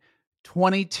emotionally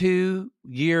 22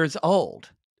 years old.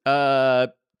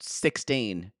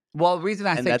 16. Well, the reason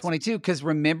I And say that's- 22 because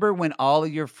remember when all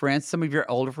of your friends, some of your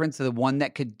older friends, are the ones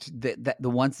that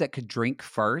could drink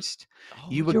first.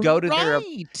 You would you're go to their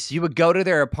right. you would go to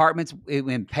their apartments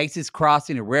in Paces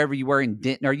Crossing or wherever you were in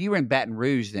Denton, or you were in Baton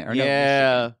Rouge then, or no,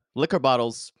 yeah. Michigan. Liquor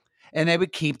bottles. And they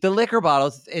would keep the liquor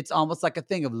bottles. It's almost like a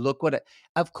thing of look what.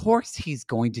 Of course, he's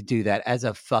going to do that as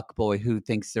a fuckboy who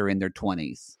thinks they're in their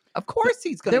 20s. Of course,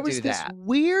 he's going There to was do this that.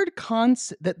 weird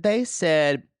concept that they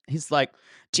said, he's like,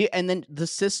 and then the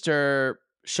sister,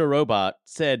 Sharobot,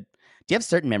 said, do you have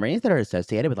certain memories that are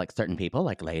associated with like certain people,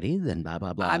 like ladies and blah,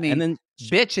 blah, blah. I mean, and then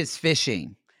bitch is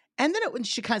fishing. when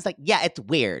she kind of like, yeah, it's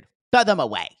weird. Throw them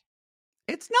away.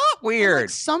 It's not And, weird. like,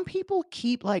 some people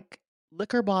keep like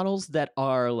liquor bottles that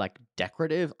are like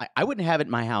decorative. I wouldn't have it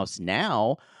in my house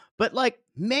now, but like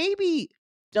maybe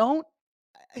don't.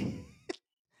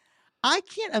 I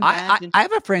can't imagine. I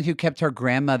have a friend who kept her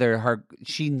grandmother.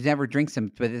 She never drinks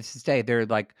them, but to this day, there are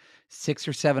like 6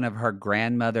 or 7 of her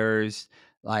grandmother's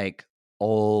like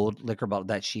old liquor bottle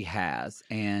that she has,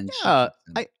 and she Yeah,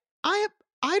 keeps them.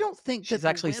 I don't think She's that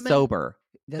actually the women, sober.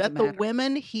 Doesn't that the matter.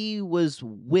 women he was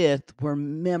with were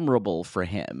memorable for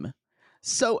him.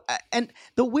 So, and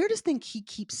the weirdest thing he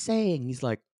keeps saying, he's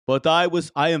like, But I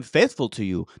am faithful to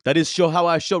you. That is how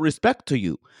I show respect to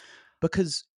you.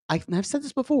 because I've said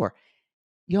this before,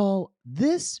 y'all,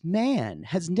 this man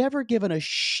has never given a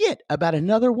shit about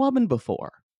another woman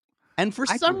before. And for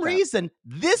I agree some with that. reason,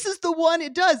 this is the one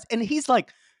it does. And he's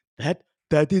like,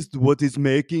 That is what is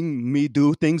making me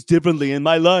do things differently in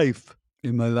my life.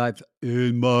 In my life.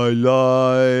 In my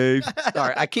life.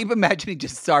 Sorry, I keep imagining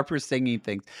just Sarper singing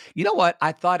things. You know what?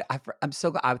 I thought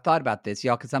about this,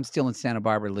 y'all, because I'm still in Santa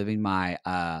Barbara living my.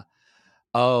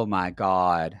 Oh my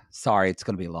God! Sorry, it's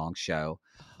going to be a long show.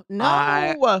 no.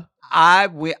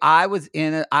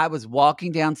 I was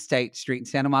walking down State Street in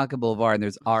Santa Monica Boulevard, and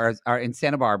there's ours are in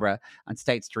Santa Barbara on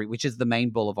State Street, which is the main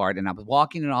boulevard, and I was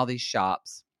walking in all these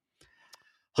shops.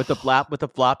 with the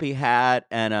floppy hat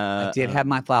and I did have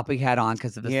my floppy hat on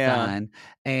because of the yeah. sun,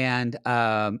 and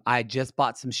I just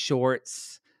bought some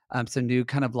shorts, some new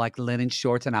kind of like linen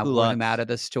shorts, and I wore them Culottes. out of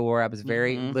the store. I was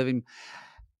very Mhm. living.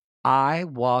 I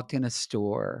walked in a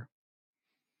store,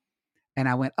 and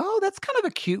I went, "Oh, that's kind of a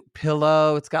cute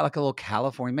pillow. It's got like a little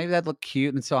California. Maybe that'd look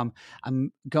cute." And so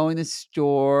I'm going to the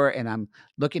store, and I'm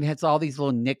looking at all these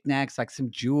little knickknacks, like some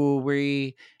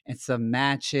jewelry and some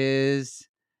matches.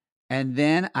 And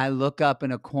then I look up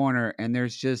in a corner and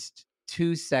there's just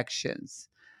 2 sections.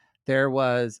 There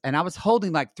was, and I was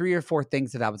holding like 3 or 4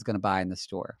 things that I was going to buy in the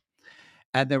store.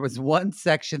 And there was one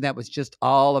section that was just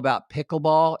all about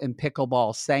pickleball and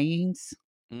pickleball sayings,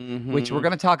 which we're Mhm.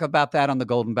 going to talk about that on the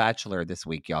Golden Bachelor this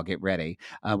week. Y'all get ready,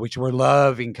 which we're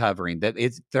loving covering. That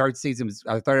its third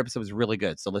episode was really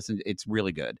good. So listen, it's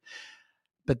really good.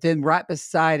 But then right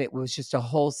beside it was just a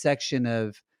whole section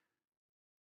of,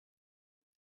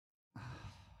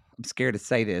 I'm scared to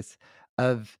say this,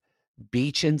 of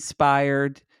beach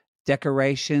inspired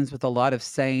decorations with a lot of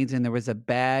sayings. And there was a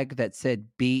bag that said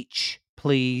beach,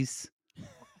 please.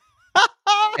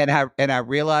 And I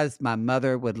realized my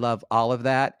mother would love all of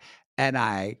that. And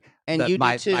And you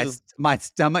do too. my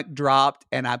stomach dropped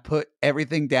and I put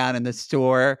everything down in the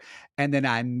store. And then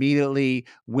I immediately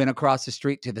went across the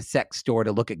street to the sex store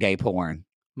to look at gay porn.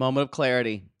 Moment of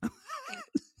clarity.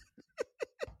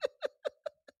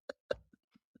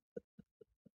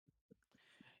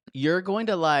 You're going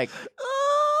to like,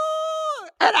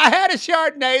 And I had a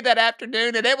Chardonnay that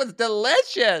afternoon and it was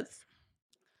delicious.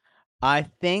 I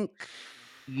think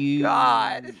you.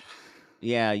 God.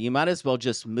 Yeah, you might as well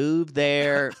just move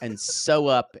there and sew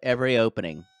up every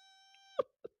opening.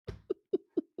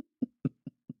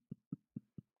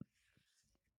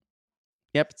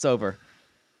 Yep, it's over.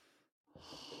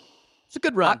 It's a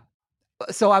good run.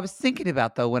 So I was thinking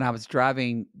about, though, when I was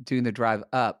doing the drive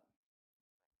up,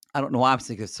 I don't know why I was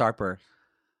thinking of Sarper.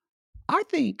 I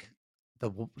think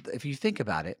if you think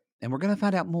about it, and we're going to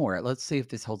find out more, let's see if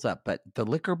this holds up. But the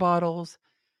liquor bottles,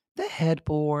 the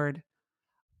headboard,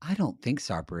 I don't think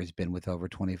Sarper has been with over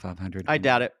 2,500. I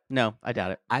doubt it. No, I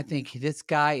doubt it. I think this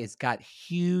guy has got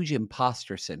huge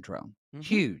imposter syndrome. Mhm.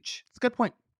 Huge. It's a good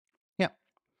point. Yeah.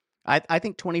 I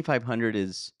think 2,500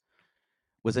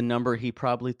 was a number he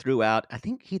probably threw out. I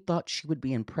think he thought she would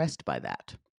be impressed by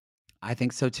that. I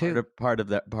think so too. Part of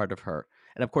her.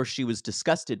 And of course she was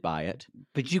disgusted by it.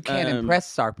 But you can't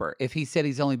impress Sarper. If he said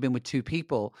he's only been with 2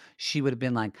 people, she would have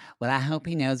been like, well, I hope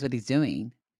he knows what he's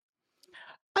doing.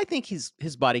 I think his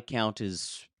body count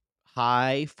is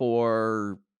high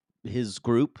for his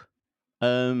group. I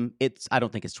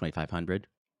don't think it's 2,500.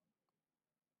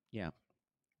 Yeah.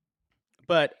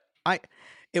 But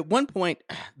at one point,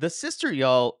 the sister,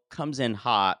 y'all, comes in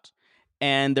hot,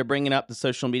 and they're bringing up the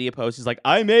social media post. He's like,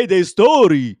 I made a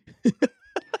story.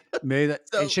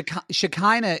 And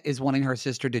Shekinah is wanting her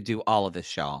sister to do all of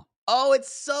this, y'all. Oh,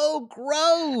 it's so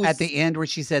gross. At the end where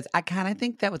she says, I kind of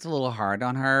think that was a little hard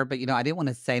on her, but, I didn't want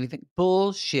to say anything.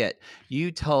 Bullshit.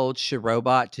 You told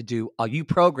Sherobot to do, you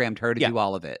programmed her to do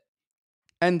all of it.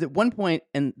 And at one point,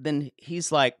 and then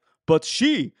he's like, but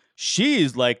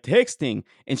she's like texting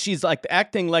and she's like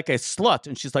acting like a slut.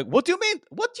 And she's like, what do you mean?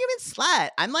 What do you mean slut?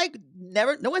 I'm like,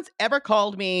 no one's ever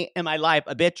called me in my life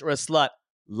a bitch or a slut.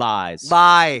 Lies.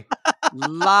 Lie.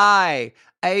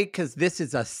 Because this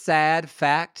is a sad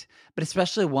fact, but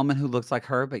especially a woman who looks like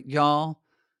her. But y'all,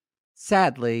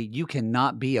 sadly, you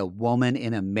cannot be a woman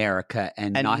in America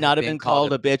and not have been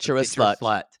called a bitch or a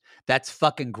slut. That's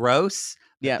fucking gross.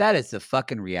 Yeah. That is the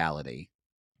fucking reality.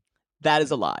 That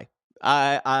is a lie.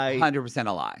 I 100%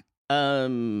 a lie.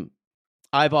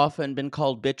 I've often been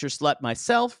called bitch or slut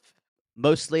myself.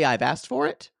 Mostly I've asked for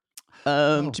it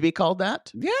to be called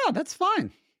that. Yeah, that's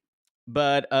fine.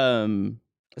 But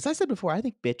as I said before, I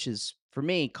think bitch is, for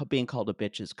me, being called a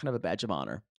bitch is kind of a badge of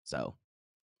honor. So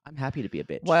I'm happy to be a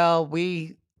bitch. Well,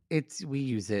 we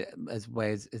use it as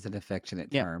an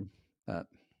affectionate term. But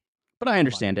I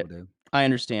understand it. I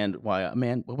understand why a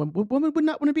woman would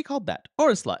not want to be called that or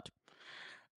a slut.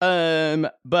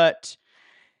 But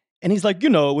and he's like,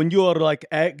 when you're like,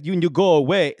 when you go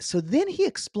away. So then he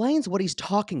explains what he's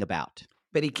talking about.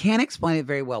 But he can't explain it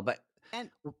very well.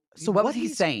 So what was he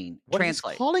saying? What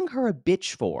Translate. he's calling her a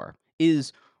bitch for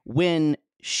is when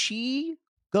she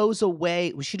goes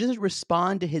away, when she doesn't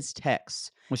respond to his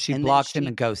texts. When she blocks him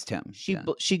and ghosts him.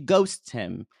 She ghosts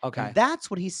him. Okay. And that's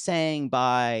what he's saying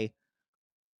by,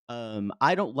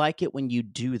 I don't like it when you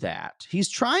do that. He's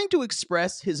trying to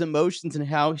express his emotions and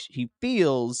how he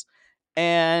feels.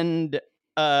 And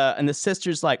the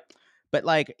sister's like, but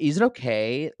like, is it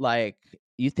okay? Like,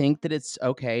 you think that it's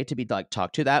okay to be like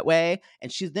talked to that way?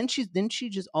 And she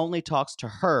just only talks to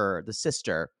her, the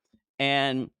sister,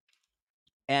 and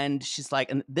she's like,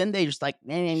 and then they just like,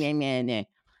 nah.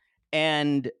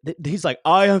 And he's like,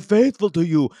 I am faithful to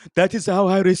you. That is how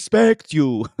I respect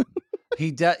you. He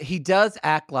does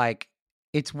act like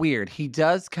it's weird. He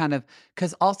does kind of,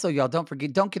 because also, y'all, don't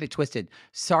get it twisted.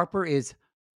 Sarper is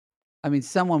I mean,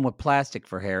 someone with plastic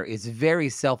for hair is very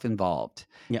self-involved.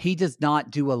 Yeah. He does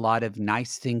not do a lot of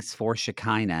nice things for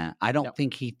Shekinah. I don't No.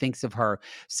 think he thinks of her.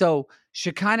 So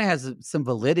Shekinah has some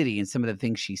validity in some of the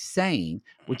things she's saying,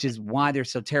 which is why they're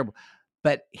so terrible.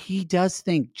 But he does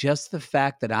think just the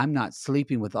fact that I'm not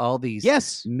sleeping with all these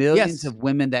Yes. millions Yes. of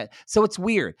women so it's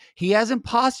weird. He has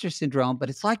imposter syndrome, but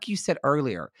it's like you said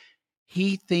earlier.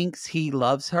 He thinks he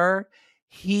loves her.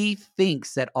 He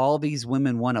thinks that all these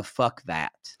women want to fuck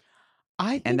that.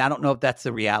 And I don't know if that's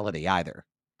the reality either.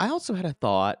 I also had a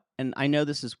thought, and I know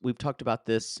we've talked about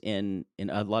this in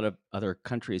a lot of other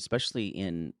countries, especially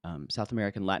in South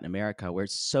America and Latin America, where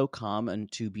it's so common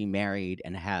to be married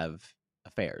and have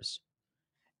affairs.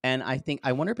 And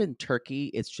I wonder if in Turkey,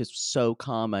 it's just so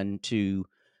common to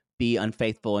be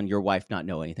unfaithful and your wife not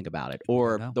know anything about it,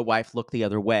 or know. the wife look the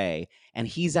other way. And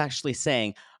he's actually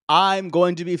saying, I'm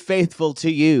going to be faithful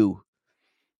to you.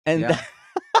 And Yeah.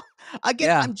 again,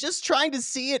 Yeah. I'm just trying to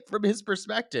see it from his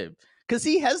perspective because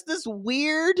he has this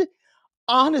weird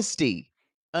honesty.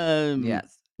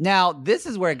 Yes. Now, this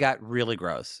is where it got really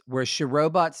gross, where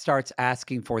Shirobot starts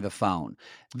asking for the phone.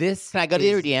 Can I go to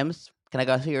your DMs? Can I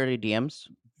go to your DMs?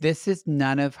 This is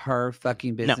none of her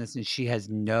fucking business, and she has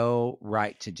no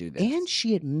right to do this. And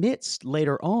she admits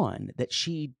later on that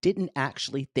she didn't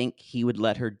actually think he would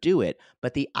let her do it,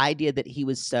 but the idea that he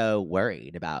was so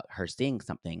worried about her seeing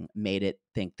something made it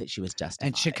think that she was justified.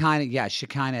 And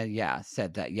Shekinah,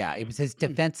 said that. Yeah, it was his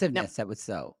defensiveness that was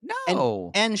so. No.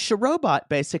 And Shirobot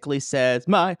basically says,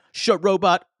 my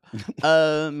Shirobot.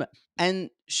 And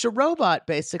Shirobot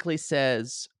basically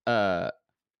says,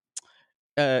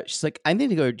 she's like, I need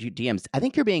to go to DMs. I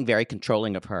think you're being very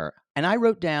controlling of her. And I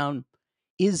wrote down,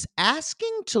 is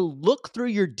asking to look through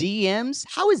your DMs,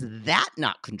 how is that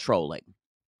not controlling?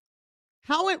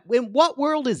 In what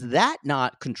world is that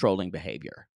not controlling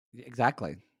behavior?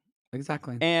 Exactly.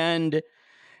 And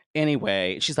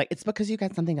anyway, she's like, it's because you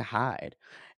got something to hide.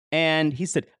 And he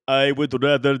said, I would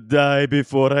rather die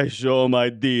before I show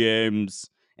my DMs.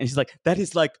 And she's like, that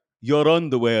is like your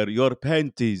underwear, your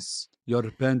panties.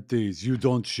 Your panties, you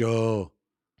don't show.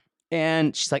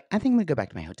 And she's like, I think I'm gonna go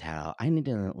back to my hotel. I need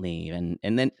to leave. And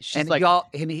then she's like, y'all,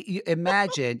 you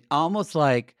imagine almost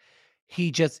like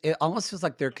it almost feels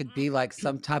like there could be like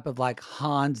some type of like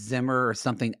Hans Zimmer or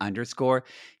something underscore.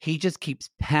 He just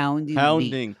keeps pounding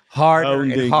meat harder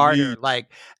and harder. Meat.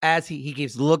 Like as he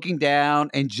keeps looking down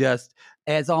and just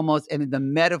as almost, and the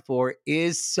metaphor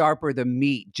is Sarper the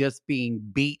meat just being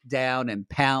beat down and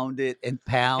pounded and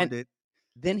pounded.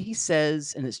 Then he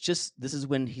says, and this is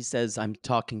when he says, I'm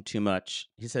talking too much.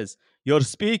 He says, You're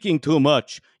speaking too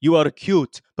much. You are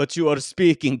cute, but you are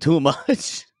speaking too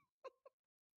much.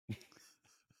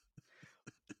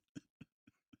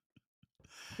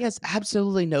 he has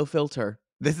absolutely no filter.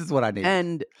 This is what I need.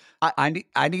 And I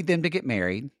need them to get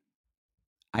married.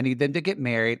 I need them to get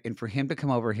married and for him to come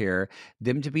over here,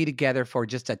 them to be together for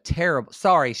just a terrible,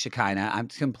 sorry, Shekinah, I'm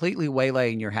completely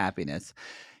waylaying your happiness.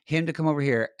 Him to come over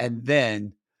here, and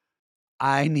then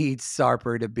I need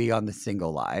Sarper to be on the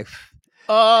single life.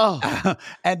 oh,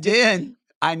 And then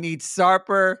I need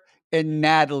Sarper and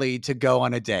Natalie to go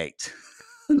on a date.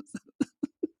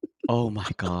 oh my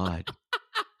God.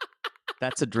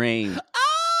 That's a dream.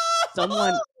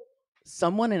 Someone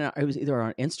it was either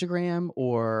on Instagram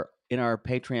or in our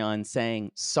Patreon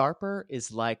saying Sarper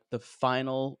is like the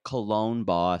final cologne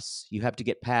boss you have to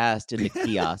get past in the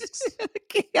kiosks.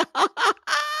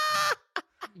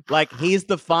 Like he's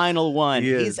the final one.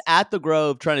 He's at the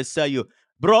Grove trying to sell you,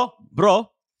 bro. Want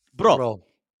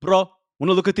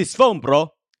to look at this phone,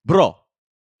 bro? You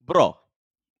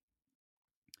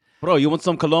want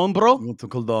some cologne, bro? You want some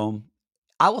cologne?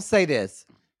 I will say this.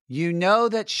 You know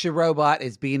that Shirobot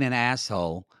is being an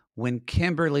asshole when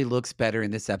Kimberly looks better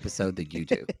in this episode than you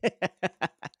do.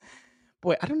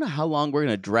 Boy, I don't know how long we're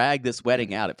going to drag this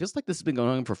wedding out. It feels like this has been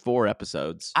going on for 4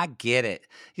 episodes. I get it.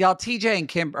 Y'all, TJ and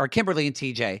Kimberly and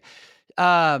TJ,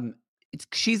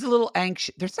 she's a little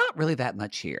anxious. There's not really that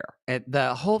much here.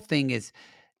 The whole thing is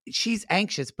she's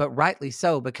anxious, but rightly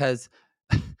so, because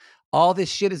all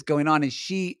this shit is going on. And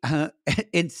she,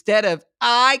 instead of,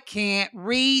 I can't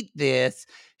read this,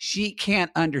 she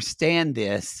can't understand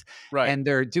this. Right. And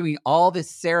they're doing all this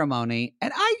ceremony.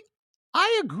 And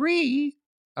I agree.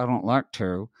 I don't like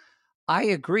to. I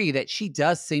agree that she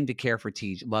does seem to care for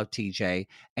love TJ,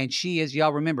 and she is.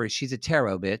 Y'all remember, she's a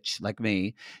tarot bitch like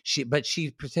me. But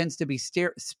she pretends to be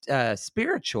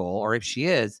spiritual, or if she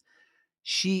is,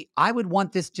 I would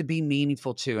want this to be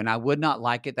meaningful too, and I would not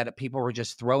like it that people were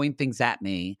just throwing things at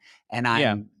me, and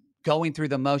I'm going through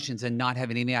the motions and not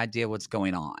having any idea what's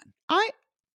going on.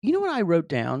 You know what I wrote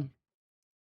down?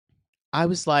 I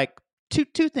was like,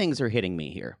 two things are hitting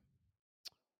me here.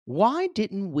 Why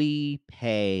didn't we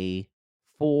pay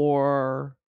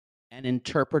for an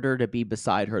interpreter to be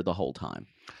beside her the whole time?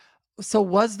 So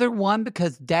was there one?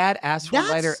 Because Dad asked for it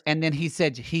later, That's- and then he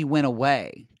said he went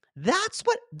away. That's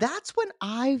when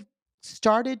I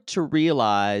started to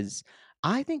realize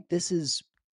I think this is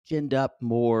ginned up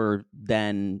more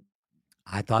than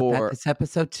I thought that for this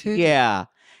episode too. yeah.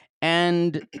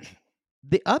 And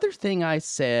the other thing I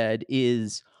said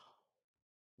is,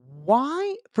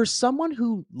 why, for someone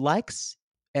who likes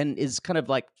and is kind of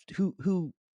like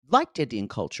who liked Indian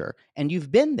culture and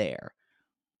you've been there,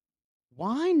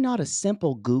 why not a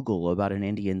simple Google about an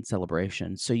Indian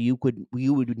celebration so you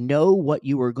would know what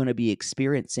you were going to be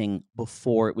experiencing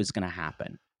before it was going to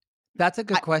happen? That's a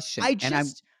good question.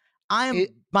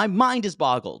 My mind is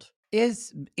boggled.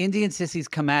 Is Indian sissies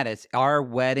come at us? Our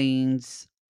weddings,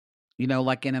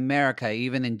 like in America,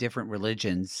 even in different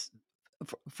religions,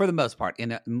 for the most part,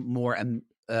 in a more,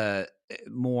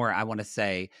 I want to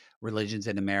say, religions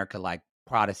in America like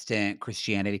Protestant,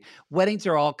 Christianity, weddings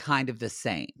are all kind of the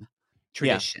same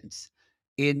traditions.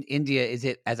 In India, is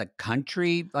it as a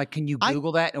country? Like, can you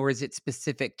Google that, or is it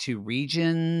specific to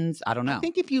regions? I don't know. I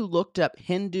think if you looked up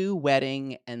Hindu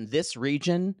wedding and this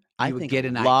region, I would think get a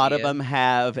an lot of idea. them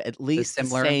have at least the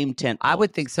similar- same tent I would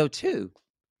poles. think so too.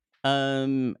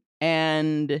 And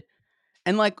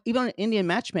like even on Indian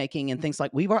matchmaking and things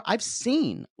like I've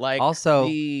seen like Also,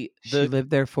 the She lived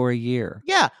there for a year.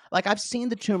 yeah, like I've seen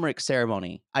the turmeric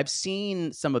ceremony. I've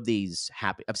seen some of these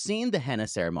I've seen the henna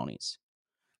ceremonies.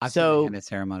 I've seen the henna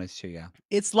ceremonies too. Yeah,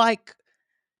 It's like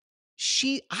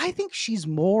I think she's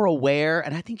more aware,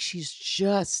 and I think she's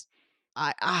just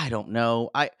I don't know.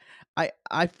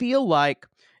 I feel like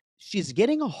she's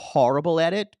getting horrible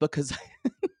at it because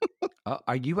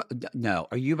are you? No,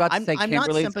 are you about to say I'm not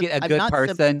Kimberly's sympath- a I'm good not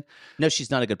person? no,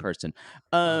 she's not a good person.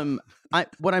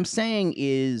 What I'm saying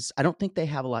is I don't think they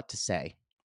have a lot to say.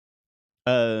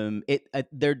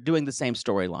 They're doing the same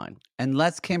storyline.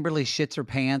 Unless Kimberly shits her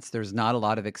pants, there's not a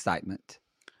lot of excitement.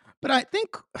 But I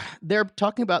think they're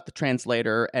talking about the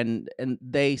translator, and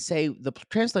they say the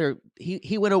translator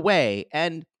he went away,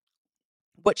 and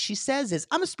what she says is,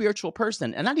 I'm a spiritual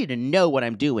person and I need to know what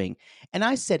I'm doing. And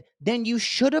I said, then you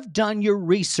should have done your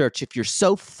research if you're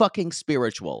so fucking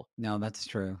spiritual. No, that's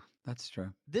true. That's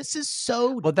true. This is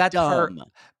so that's dumb. her.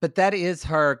 But that is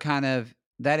her kind of.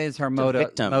 That is her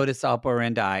modus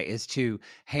operandi is to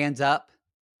hands up.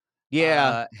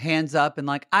 Yeah. Hands up and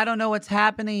like, I don't know what's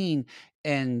happening.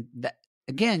 And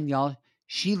again, y'all,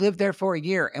 she lived there for a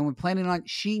year and we're planning on,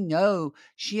 she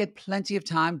had plenty of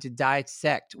time to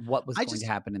dissect what was going to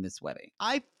happen in this wedding.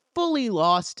 I fully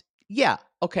lost. Yeah.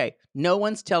 Okay. No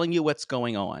one's telling you what's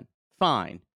going on.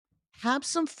 Fine. Have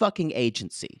some fucking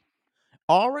agency.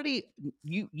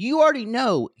 You already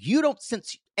know you don't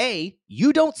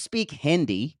you don't speak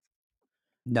Hindi.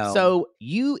 No. So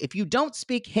if you don't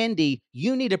speak Hindi,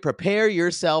 you need to prepare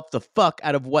yourself the fuck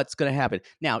out of what's going to happen.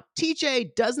 Now,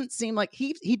 TJ doesn't seem like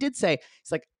he did say,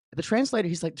 it's like the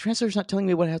translator's not telling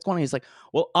me what's going on. He's like,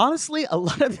 well, honestly, a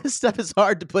lot of this stuff is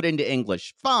hard to put into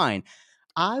English. Fine.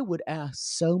 I would ask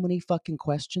so many fucking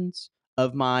questions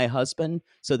of my husband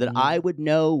so that I would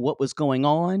know what was going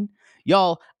on.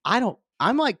 Y'all,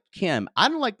 I'm like Kim. I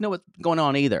don't know what's going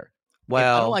on either.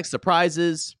 Well, I don't like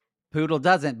surprises. Poodle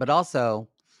doesn't, but also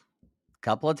a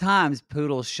couple of times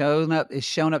Poodle shown up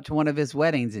to one of his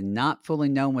weddings and not fully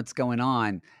known what's going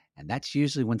on. And that's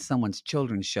usually when someone's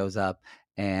children shows up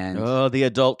and the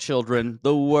adult children,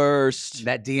 the worst.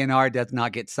 That DNR does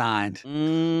not get signed.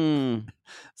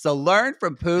 So learn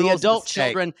from Poodle's the adult mistake.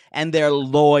 children and their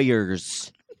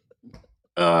lawyers.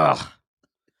 Ugh.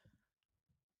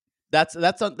 That's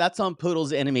on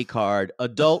Poodle's enemy card.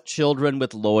 Adult children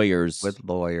with lawyers. With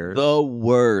lawyers. The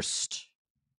worst.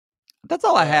 That's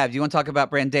all I have. Do you want to talk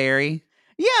about Brandary?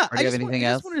 Yeah. Or do you have anything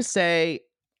else? I just wanted to say,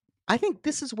 I think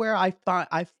this is where I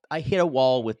hit a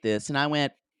wall with this, and I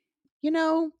went,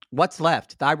 what's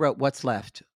left? I wrote what's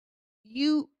left.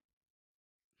 You're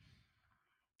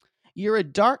a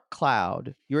dark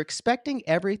cloud. You're expecting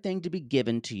everything to be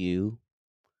given to you.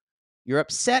 You're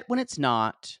upset when it's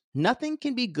not. Nothing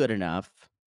can be good enough.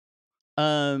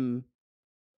 A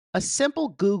simple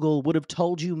Google would have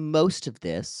told you most of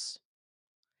this.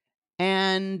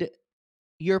 And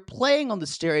you're playing on the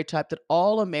stereotype that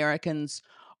all Americans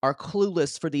are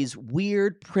clueless for these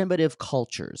weird, primitive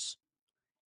cultures.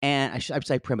 And I should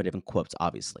say primitive in quotes,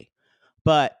 obviously.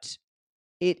 But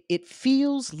it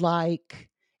feels like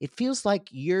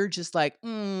you're just like,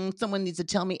 someone needs to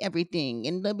tell me everything.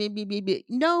 And blah, blah, blah, blah, blah.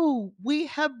 No, we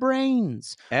have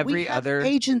brains. We have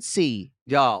agency.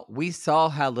 Y'all, we saw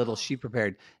how little she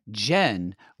prepared.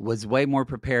 Jen was way more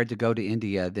prepared to go to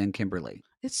India than Kimberly.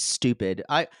 It's stupid.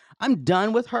 I'm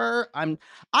done with her. I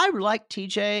like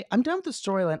TJ. I'm done with the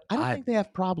storyline. I don't think they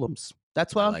have problems.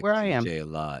 That's where I am. TJ a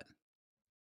lot.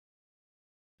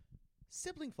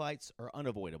 Sibling fights are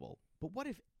unavoidable, but what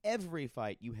if every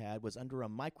fight you had was under a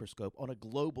microscope on a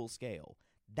global scale?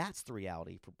 That's the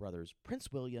reality for brothers Prince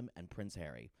William and Prince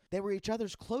Harry. They were each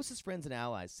other's closest friends and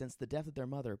allies since the death of their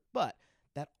mother, but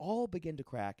that all began to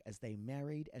crack as they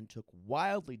married and took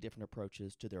wildly different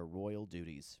approaches to their royal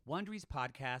duties. Wondery's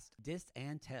podcast, Dis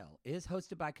and Tell, is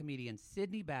hosted by comedians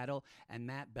Sydney Battle and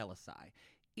Matt Belisai.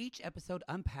 Each episode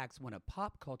unpacks one of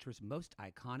pop culture's most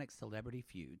iconic celebrity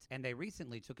feuds, and they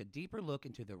recently took a deeper look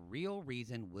into the real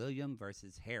reason William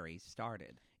versus Harry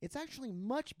started. It's actually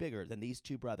much bigger than these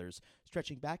two brothers,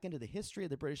 stretching back into the history of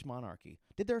the British monarchy.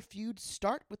 Did their feud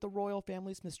start with the royal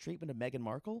family's mistreatment of Meghan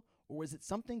Markle, or was it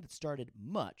something that started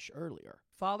much earlier?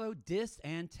 Follow Dis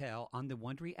and Tell on the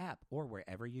Wondery app or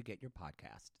wherever you get your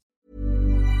podcasts.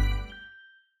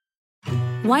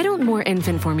 Why don't more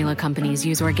infant formula companies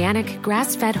use organic,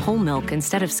 grass-fed whole milk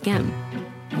instead of skim?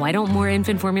 Why don't more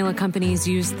infant formula companies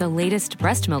use the latest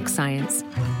breast milk science?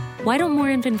 Why don't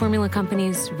more infant formula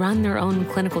companies run their own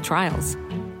clinical trials?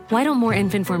 Why don't more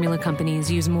infant formula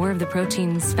companies use more of the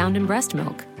proteins found in breast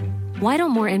milk? Why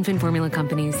don't more infant formula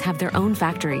companies have their own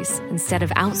factories instead of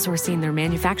outsourcing their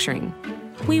manufacturing?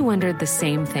 We wondered the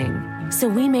same thing. So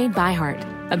we made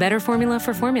ByHeart, a better formula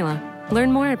for formula.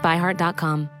 Learn more at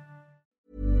byheart.com.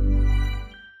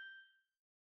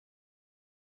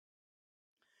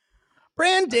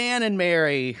 Brandon and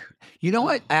Mary. You know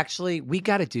what? Actually, we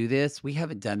got to do this. We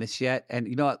haven't done this yet. And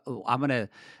you know what?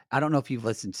 I don't know if you've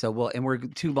listened. And we're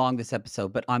too long this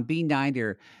episode, but on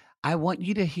B90, I want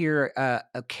you to hear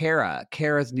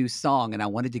Kara's new song, and I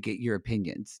wanted to get your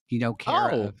opinions. You know,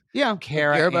 Kara.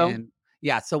 Kara.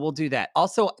 So we'll do that.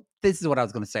 Also, this is what I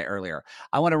was going to say earlier.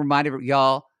 I want to remind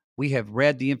y'all, we have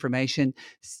read the information.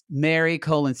 Mary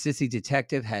Sissy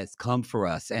Detective has come for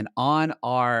us. And on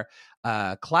our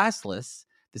class list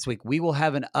this week, we will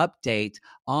have an update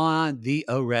on the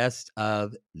arrest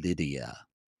of Lydia.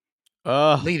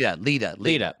 Lita.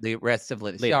 The arrest of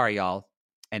Lydia. Sorry, y'all.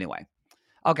 Anyway.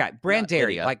 Okay,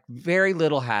 Brandary, like very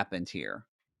little happened here.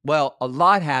 Well, a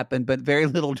lot happened, but very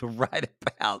little to write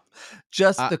about.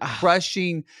 Just the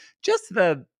crushing, just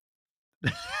the...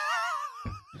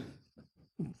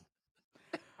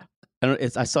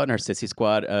 I saw it in our Sissy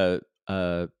Squad.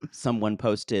 Someone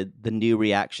posted the new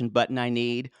reaction button I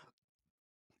need,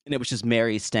 and it was just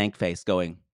Mary's stank face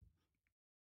going.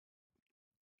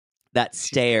 That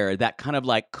stare, that kind of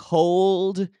like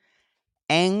cold,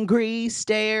 angry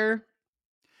stare.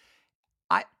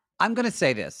 I'm going to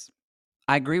say this.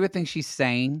 I agree with things she's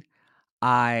saying.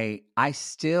 I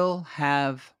still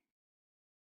have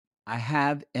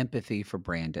empathy for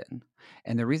Brandon.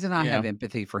 And the reason I have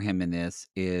empathy for him in this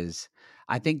is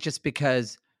I think just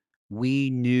because we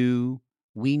knew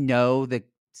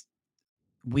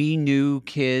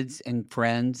kids and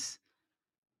friends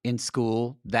in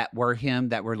school that were him,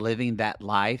 that were living that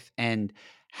life, and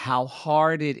how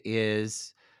hard it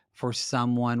is for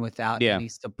someone without any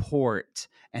support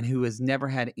and who has never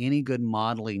had any good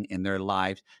modeling in their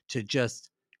lives to just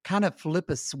kind of flip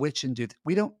a switch and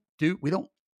we don't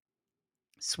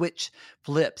switch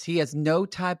flips. He has no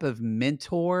type of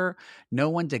mentor, no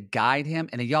one to guide him.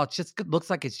 And y'all, it just looks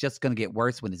like it's just going to get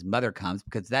worse when his mother comes,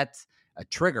 because that's a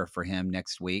trigger for him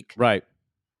next week. Right.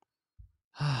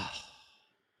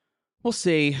 We'll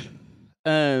see.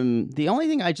 The only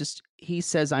thing he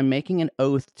says, I'm making an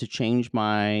oath to change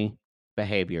my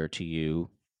behavior to you.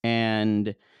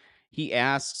 And he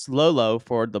asks Lolo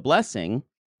for the blessing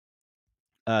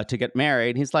to get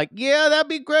married. He's like, yeah, that'd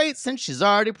be great since she's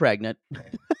already pregnant.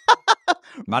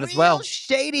 Might as well.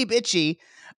 Shady bitchy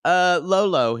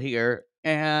Lolo here.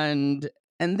 And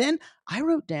then I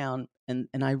wrote down and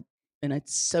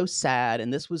it's so sad,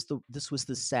 and this was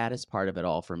the saddest part of it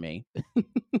all for me.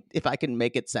 If I can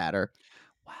make it sadder.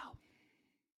 Wow.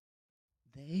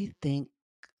 They think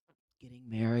getting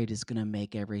married is going to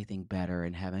make everything better,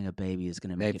 and having a baby is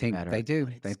going to make it better. They do.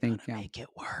 But they it's think gonna make it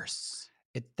worse.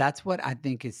 That's what I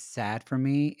think is sad for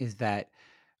me, is that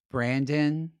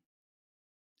Brandon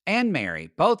and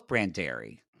Mary, both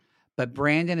Brandary, but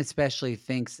Brandon especially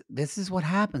thinks this is what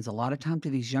happens a lot of times to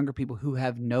these younger people who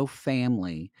have no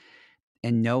family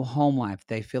and no home life.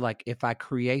 They feel like if I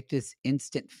create this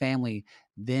instant family,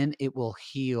 then it will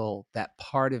heal that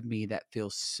part of me that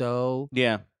feels so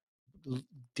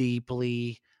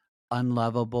deeply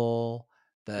unlovable.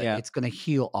 It's going to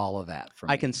heal all of that for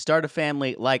me. I can start a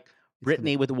family like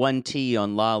Brittany with one T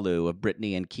on Lalu of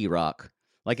Brittany and Key Rock.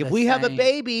 Like if The we have a same.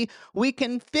 baby, we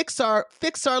can fix our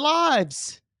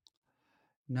lives.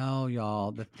 No,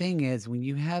 y'all. The thing is, when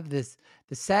you have this,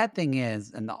 the sad thing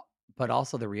is, but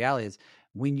also the reality is,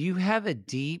 when you have a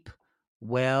deep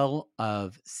well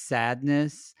of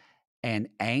sadness and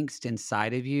angst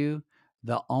inside of you,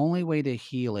 the only way to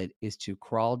heal it is to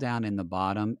crawl down in the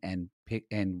bottom and pick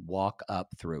and walk up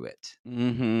through it.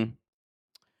 Mm-hmm.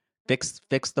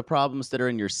 Fix the problems that are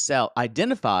in yourself.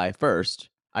 Identify first.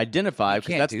 Identify, because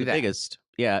can't that's do the that. biggest.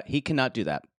 Yeah, he cannot do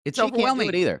that. It's She overwhelming.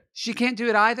 can't do it either. She can't do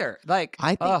it either. Like I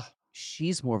think ugh.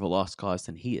 she's more of a lost cause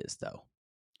than he is, though.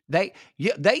 They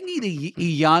need a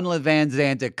Iyanla Van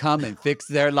Zandt to come and fix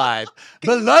their life.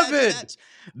 Beloved,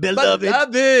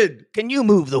 beloved. Can you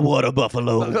move the water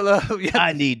buffalo? Yeah.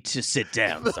 I need to sit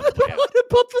down somewhere.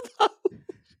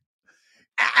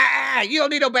 You don't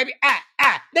need no baby.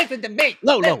 Listen to me.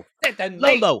 Lolo, Listen to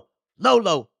me.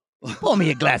 Lolo, pour me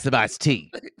a glass of iced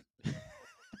tea.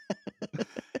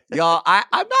 Y'all, I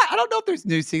don't know if there's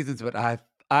new seasons, but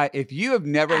if you have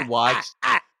never watched,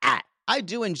 I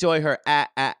do enjoy her.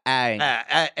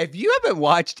 if you haven't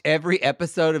watched every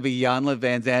episode of Iyanla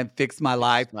Van Zandt Fix My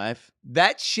Life,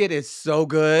 that shit is so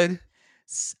good.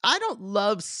 I don't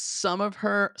love some of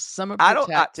her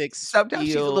tactics. Sometimes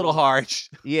she's a little harsh.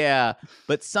 Yeah,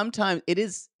 but sometimes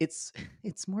it's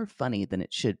more funny than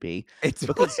it should be. It's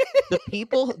because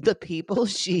the people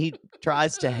she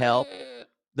tries to help,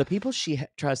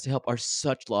 tries to help are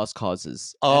such lost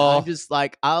causes. And I'm just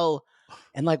like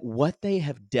what they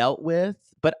have dealt with.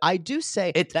 But I do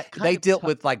say they dealt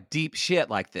with like deep shit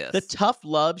like this. The tough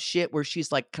love shit where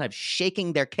she's like kind of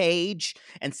shaking their cage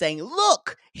and saying,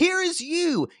 "Look, here is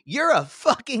you. You're a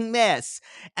fucking mess."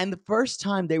 And the first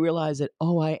time they realize that,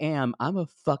 I'm a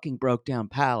fucking broke down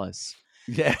palace.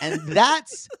 Yeah.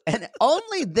 And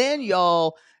only then,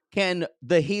 y'all, can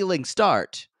the healing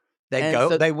start.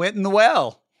 They went in the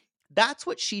well. That's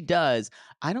what she does.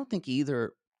 I think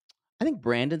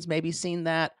Brandon's maybe seen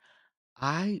that.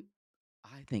 I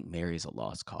think Mary's a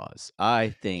lost cause.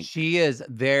 I think she is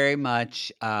very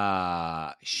much.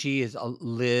 Lives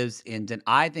in.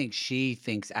 I think she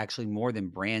thinks actually more than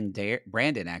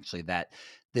Brandon actually that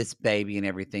this baby and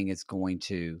everything is going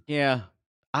to. Yeah,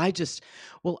 I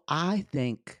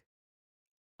think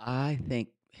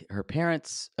her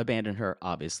parents abandoned her,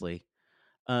 obviously,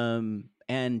 and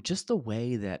just the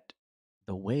way that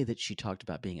she talked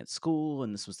about being at school,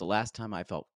 and this was the last time I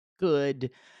felt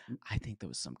good. I think there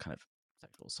was some kind of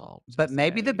sexual assault. But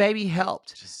maybe the baby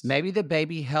helped. Maybe the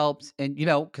baby helps, and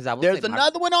because there's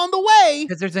another one on the way.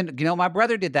 Because my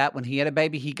brother did that when he had a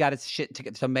baby. He got his shit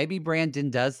together. So maybe Brandon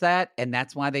does that, and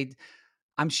that's why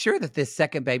I'm sure that this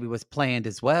second baby was planned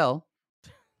as well.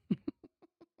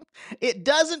 It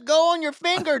doesn't go on your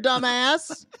finger,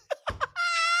 dumbass.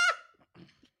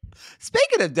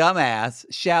 Speaking of dumbass,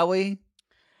 shall we?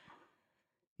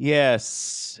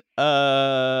 Yes.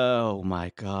 Oh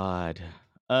my God.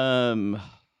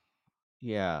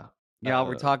 Yeah. Y'all,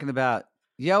 we're talking about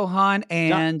Johan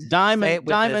and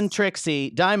Diamond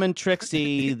Trixie,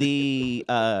 the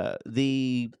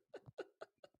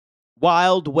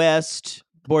Wild West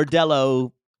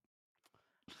bordello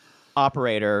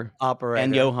operator,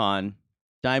 and Johan,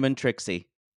 Diamond Trixie.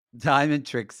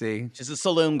 She's a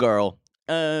saloon girl.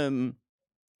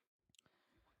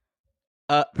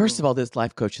 First of all, this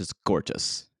life coach is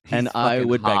gorgeous, and I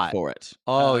would beg for it.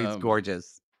 Oh, he's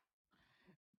gorgeous.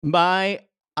 I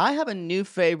have a new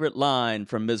favorite line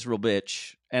from Miserable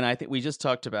Bitch, and I think we just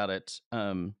talked about it.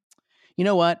 You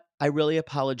know what? I really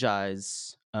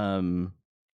apologize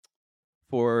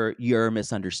for your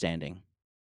misunderstanding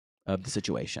of the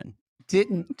situation.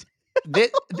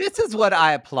 This is what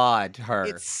I applaud her.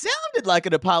 It sounded like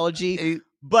an apology,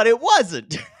 but it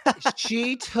wasn't.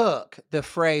 She took the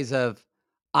phrase of,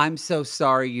 "I'm so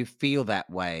sorry you feel that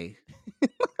way."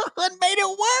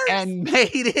 And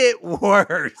made it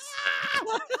worse.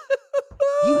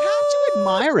 You have to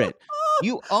admire it.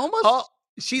 You almost.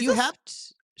 She's a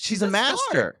master.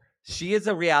 Star. She is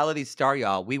a reality star,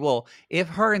 y'all. We will, if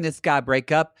her and this guy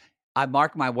break up, I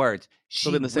mark my words. She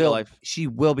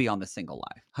will be on the Single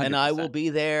Life, 100%. And I will be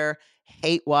there,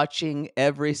 hate watching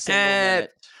every single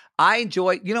minute. I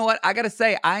enjoy. You know what? I gotta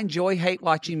say, I enjoy hate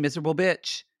watching Miserable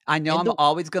Bitch. I know I'm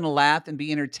always going to laugh and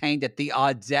be entertained at the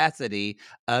audacity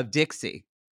of Dixie.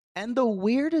 And the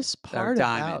weirdest part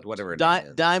Diamond, whatever it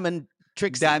is. Diamond,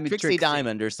 Trixie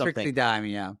Diamond or something. Trixie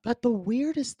Diamond, yeah. But the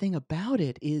weirdest thing about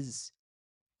it is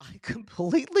I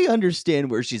completely understand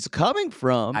where she's coming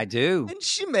from. I do. And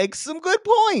she makes some good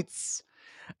points.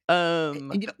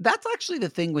 And that's actually the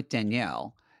thing with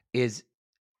Danielle is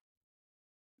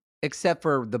except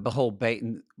for the whole bait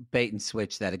and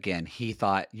switch that again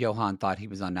Johan thought he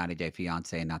was on 90 Day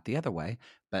Fiance and not the other way,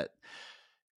 but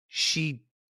she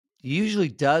usually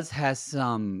does has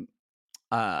some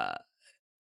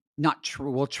not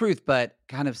truth, but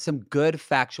kind of some good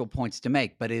factual points to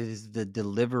make, but it is the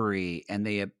delivery and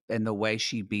the way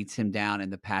she beats him down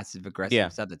and the passive aggressive Yeah.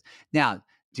 stuff. Now,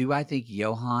 do I think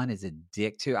Johan is a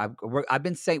dick too?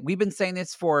 We've been saying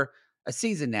this for a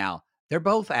season now. They're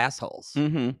both assholes.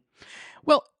 Mm-hmm.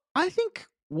 Well, I think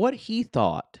what he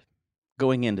thought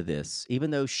going into this,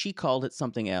 even though she called it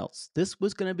something else, this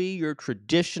was going to be your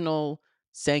traditional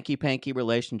sanky-panky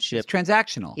relationship. It's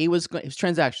transactional. It was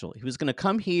transactional. He was going to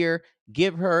come here,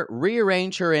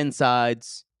 rearrange her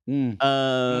insides,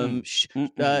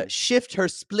 shift her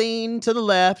spleen to the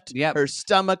left, Yep. her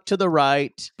stomach to the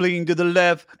right. Spleen to the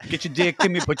left. Get your dick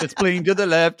in me, put your spleen to the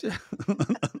left.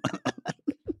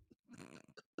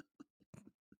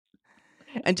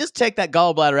 And just take that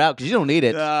gallbladder out because you don't need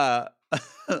it. I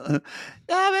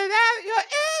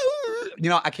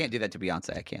can't do that to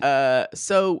Beyonce. I can't.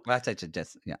 So That's such a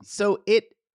yeah. So he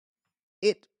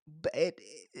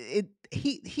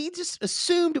just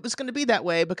assumed it was going to be that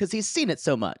way because he's seen it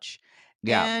so much.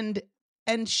 Yeah. And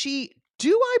I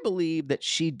believe that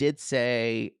she did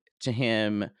say to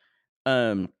him,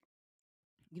 you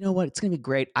know what, it's going to be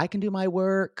great. I can do my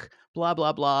work, blah,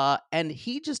 blah, blah. And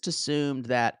he just assumed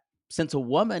that since a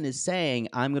woman is saying,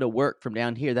 I'm going to work from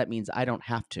down here, that means I don't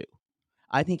have to.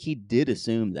 I think he did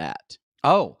assume that.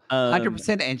 Oh,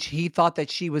 100%. And he thought that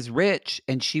she was rich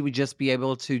and she would just be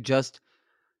able to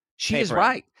she is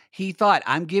right. He thought,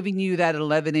 I'm giving you that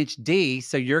 11-inch D,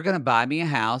 so you're going to buy me a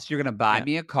house. You're going to buy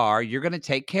me a car. You're going to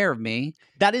take care of me.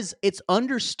 It's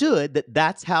understood that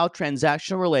that's how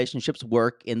transactional relationships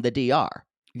work in the DR.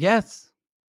 Yes.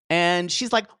 And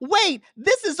she's like, wait,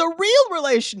 this is a real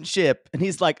relationship. And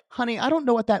he's like, honey, I don't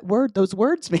know what those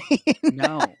words mean.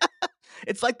 No.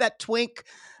 It's like that twink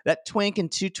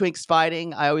and two twinks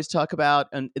fighting I always talk about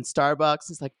in Starbucks.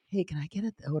 It's like, hey, can I get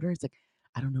an order? It's like,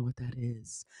 I don't know what that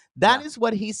is. That is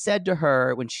what he said to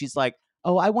her when she's like,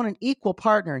 oh, I want an equal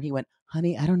partner. And he went,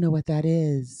 honey, I don't know what that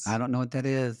is. I don't know what that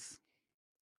is.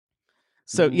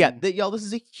 So, y'all, this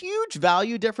is a huge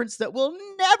value difference that will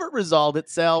never resolve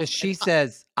itself. She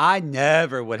says, I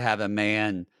never would have a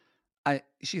man.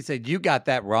 She said, you got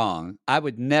that wrong. I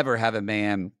would never have a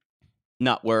man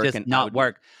not work.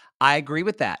 Work. I agree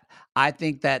with that. I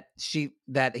think that he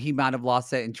might have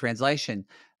lost that in translation.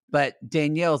 But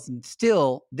Danielle's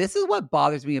still, this is what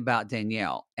bothers me about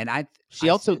Danielle. And she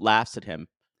also laughs at him.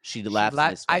 She laughs in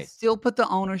his face. I still put the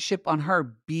ownership on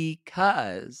her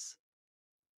because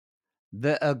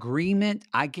the agreement,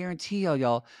 I guarantee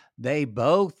y'all, they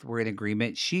both were in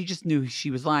agreement. She just knew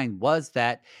she was lying, was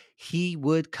that he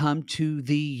would come to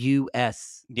the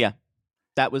U.S. Yeah.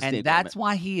 That was and that's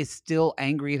why he is still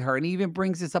angry at her. And he even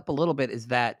brings this up a little bit, is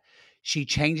that she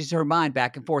changes her mind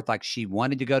back and forth. Like she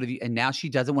wanted to go to and now she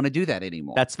doesn't want to do that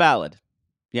anymore. That's valid.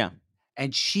 Yeah.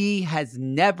 And she has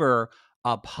never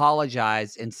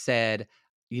apologized and said,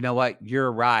 you know what?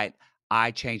 You're right.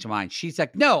 I changed my mind. She's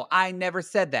like, no, I never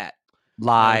said that.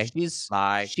 Lie.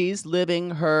 Lie. She's living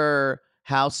her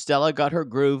how Stella got her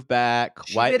groove back.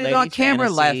 She did it on camera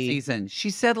last season.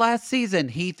 She said last season,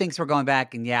 he thinks we're going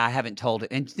back. And I haven't told it.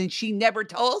 And then she never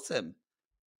tells him.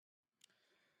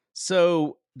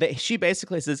 So she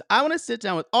basically says, I want to sit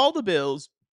down with all the bills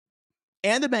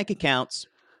and the bank accounts.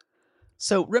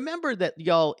 So remember that,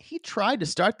 y'all, he tried to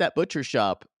start that butcher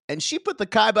shop and she put the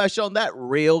kibosh on that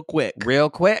real quick.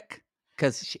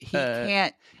 Because he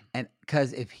can't. And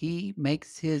because if he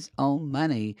makes his own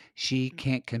money, she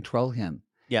can't control him.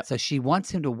 Yeah. So she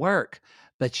wants him to work,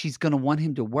 but she's going to want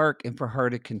him to work and for her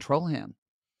to control him.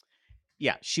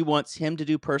 Yeah. She wants him to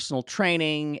do personal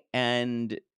training.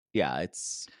 And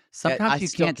it's... Sometimes you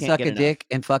can't suck a dick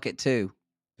and fuck it too.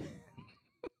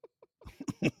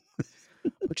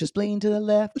 Put your spleen to the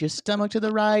left, your stomach to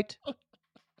the right.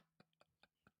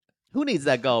 Who needs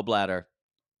that gallbladder?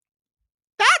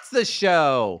 That's the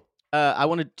show. I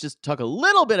want to just talk a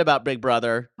little bit about Big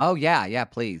Brother. Oh, yeah,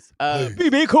 please.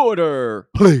 BB Quarter.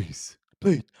 Please.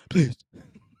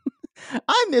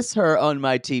 I miss her on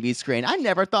my TV screen. I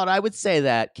never thought I would say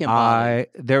that, Kim.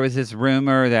 There was this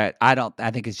rumor that I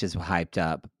think it's just hyped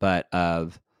up, but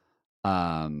of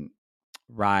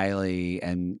Riley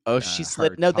and she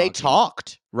slid. No, they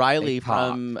talked. Riley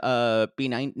from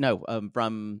B9. No,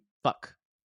 from fuck.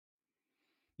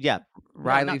 Yeah,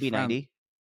 Riley B90.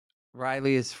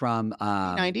 Riley is from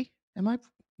B90. Am I?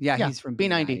 Yeah, he's from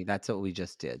B90. That's what we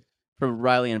just did. From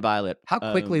Riley and Violet. How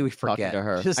quickly we forget to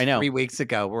her. Just I know. 3 weeks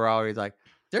ago, we're always like,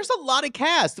 there's a lot of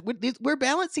casts. We're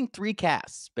balancing 3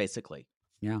 casts, basically.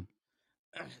 Yeah.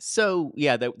 So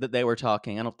yeah, they were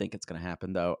talking. I don't think it's going to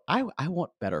happen though. I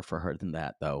want better for her than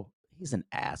that though. He's an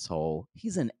asshole.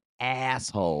 He's an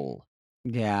asshole.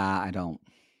 Yeah, I don't.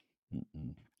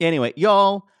 Anyway,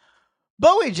 y'all,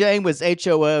 Bowie Jane was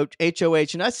HOH,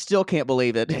 and I still can't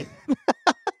believe it.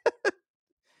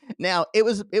 Now,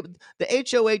 the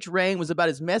HOH reign was about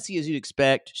as messy as you'd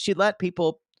expect. She let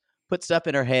people put stuff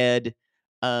in her head.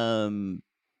 Matt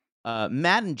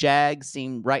and Jag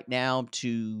seem right now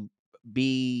to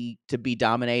be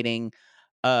dominating.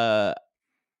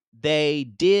 They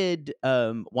did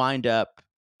wind up.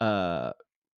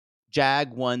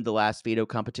 Jag won the last veto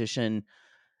competition.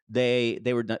 They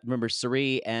were, remember,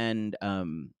 Suri and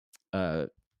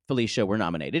Felicia were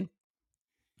nominated,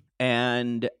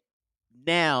 and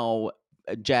now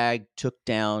Jag took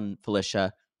down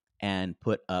Felicia and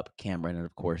put up Cameron, and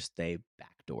of course they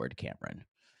backdoored Cameron.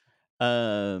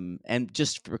 And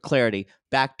just for clarity,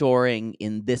 backdooring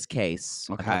in this case,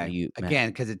 Okay. Again,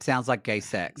 because it sounds like gay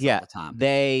sex all the time.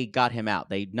 They got him out.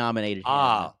 They nominated him.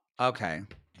 Oh, okay.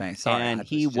 Thanks. Sorry. And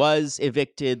he was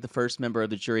evicted, the first member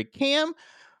of the jury. Cam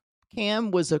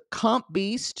was a comp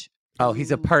beast. Oh,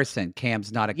 he's a person.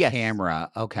 Cam's not a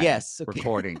camera. Okay. Yes.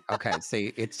 Recording. Okay.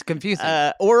 See, it's confusing.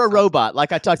 Or a robot,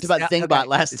 like I talked about Zingbot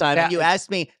last time. And you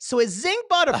asked me, so is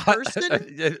Zingbot a person?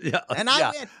 And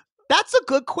I went, that's a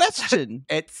good question.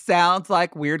 It sounds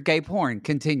like weird gay porn.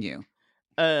 Continue.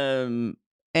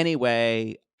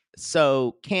 Anyway,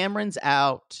 so Cameron's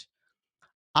out.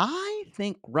 I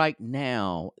think right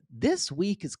now, this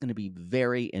week is going to be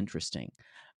very interesting.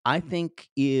 I think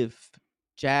if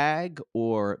Jag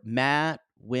or Matt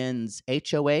wins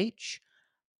HOH,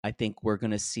 I think we're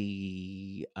going to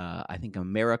see, I think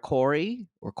AmeriCorey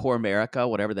or Core America,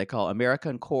 whatever they call it, America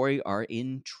and Corey are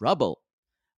in trouble.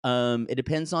 It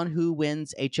depends on who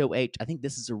wins HOH. I think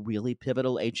this is a really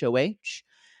pivotal HOH.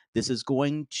 This is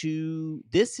going to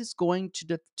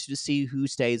see who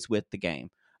stays with the game.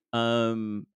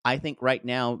 I think right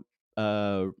now,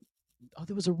 there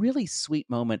was a really sweet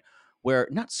moment where,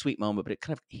 not sweet moment, but it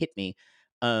kind of hit me.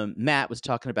 Matt was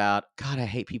talking about, God, I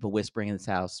hate people whispering in this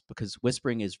house because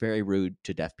whispering is very rude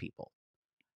to deaf people.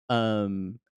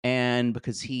 And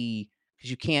because you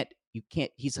can't,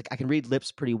 he's like, I can read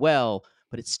lips pretty well,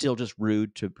 but it's still just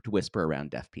rude to whisper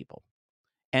around deaf people.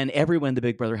 And everyone in the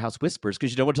Big Brother house whispers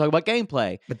because you don't want to talk about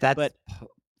gameplay. But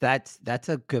that's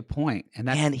a good point.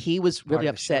 And he was really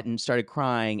upset and started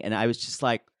crying. And I was just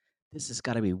like, this has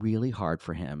got to be really hard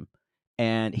for him.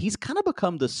 And he's kind of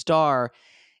become the star,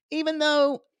 even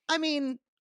though, I mean,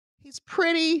 he's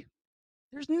pretty.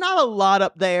 There's not a lot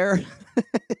up there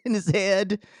in his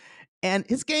head. And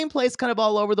his gameplay is kind of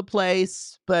all over the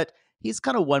place, but he's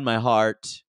kind of won my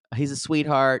heart. He's a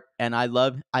sweetheart, and I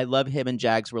love him and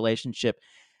Jag's relationship.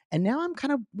 And now I'm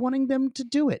kind of wanting them to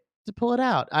do it, to pull it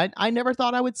out. I never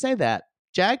thought I would say that.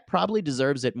 Jag probably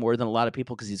deserves it more than a lot of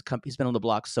people because he's been on the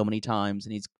block so many times,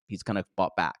 and he's kind of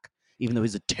fought back, even though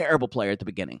he's a terrible player at the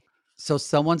beginning. So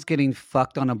someone's getting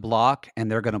fucked on a block, and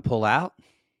they're going to pull out?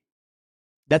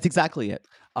 That's exactly it.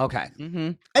 Okay. Mm-hmm.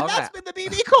 And that's been the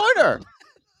BB Corner.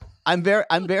 I'm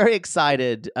very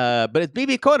excited, but it's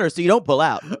BB Corner, so you don't pull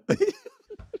out.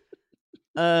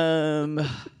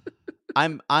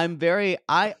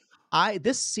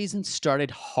 This season started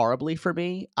horribly for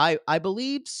me. I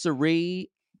believe Suri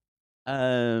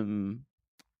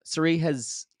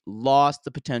has lost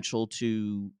the potential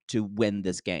to win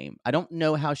this game. I don't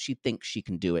know how she thinks she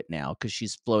can do it now because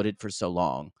she's floated for so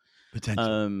long.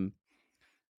 Potential.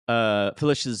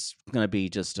 Felicia's gonna be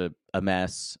just a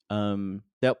mess.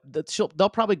 They'll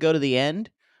probably go to the end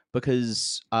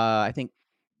because I think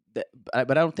that,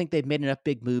 but I don't think they've made enough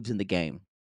big moves in the game.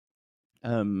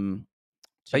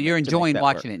 But you're enjoying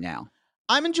watching it now.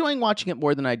 I'm enjoying watching it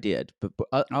more than I did. But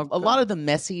a lot of the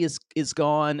messy is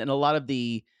gone, and a lot of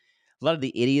the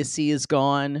idiocy is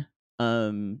gone.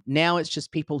 Now it's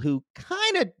just people who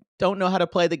kind of don't know how to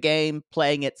play the game,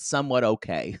 playing it somewhat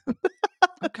okay.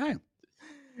 Okay.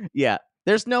 Yeah.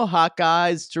 There's no hot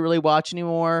guys to really watch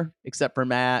anymore, except for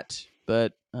Matt.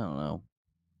 But I don't know.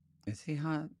 Is he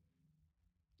hot?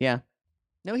 Yeah.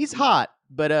 No, he's hot,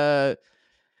 but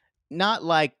not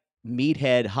like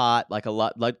meathead hot. Like a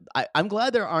lot. Like I'm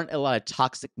glad there aren't a lot of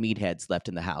toxic meatheads left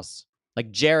in the house. Like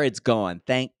Jared's gone,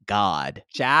 thank God.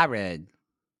 Jared.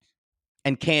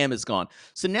 And Cam is gone.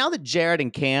 So now that Jared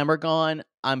and Cam are gone,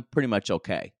 I'm pretty much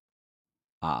okay.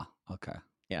 Ah, okay.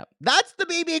 Yeah. That's the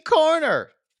BB Corner.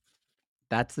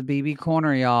 That's the BB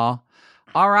Corner, y'all.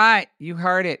 All right, you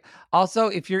heard it. Also,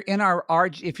 if you're in our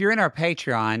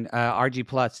Patreon, RG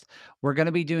Plus, we're going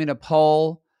to be doing a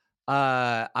poll.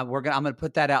 I'm going to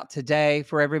put that out today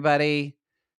for everybody.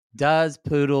 Does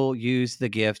Poodle use the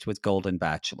gift with Golden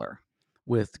Bachelor?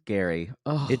 With Gary.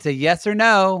 Oh, It's a yes or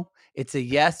no. It's a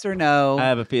yes or no. I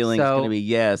have a feeling it's So- going to be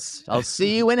yes. I'll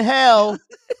see you in hell.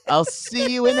 I'll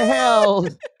see you in hell.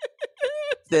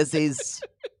 Sissies.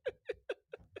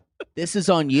 This is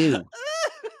on you.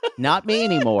 Not me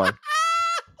anymore.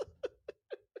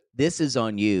 This is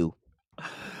on you.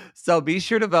 So be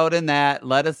sure to vote in that.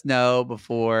 Let us know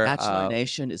before. Bachelor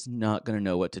Nation is not going to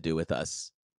know what to do with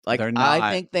us. Like, They're not.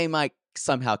 I think they might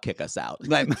somehow kick us out.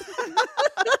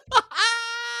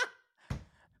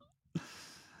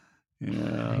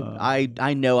 Yeah.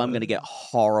 I know I'm going to get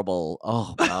horrible.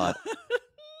 Oh, God.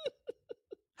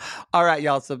 All right,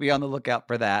 y'all. So be on the lookout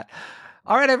for that.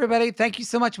 All right, everybody. Thank you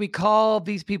so much. We call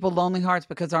these people lonely hearts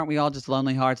because aren't we all just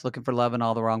lonely hearts looking for love in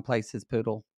all the wrong places,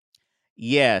 Poodle?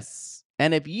 Yes.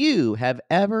 And if you have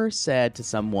ever said to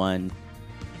someone,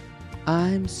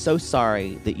 I'm so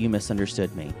sorry that you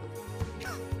misunderstood me.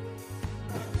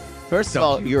 First of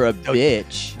all, you're a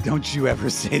bitch. Don't you ever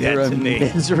say that You're to a me.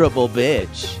 miserable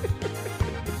bitch.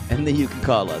 And then you can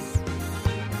call us.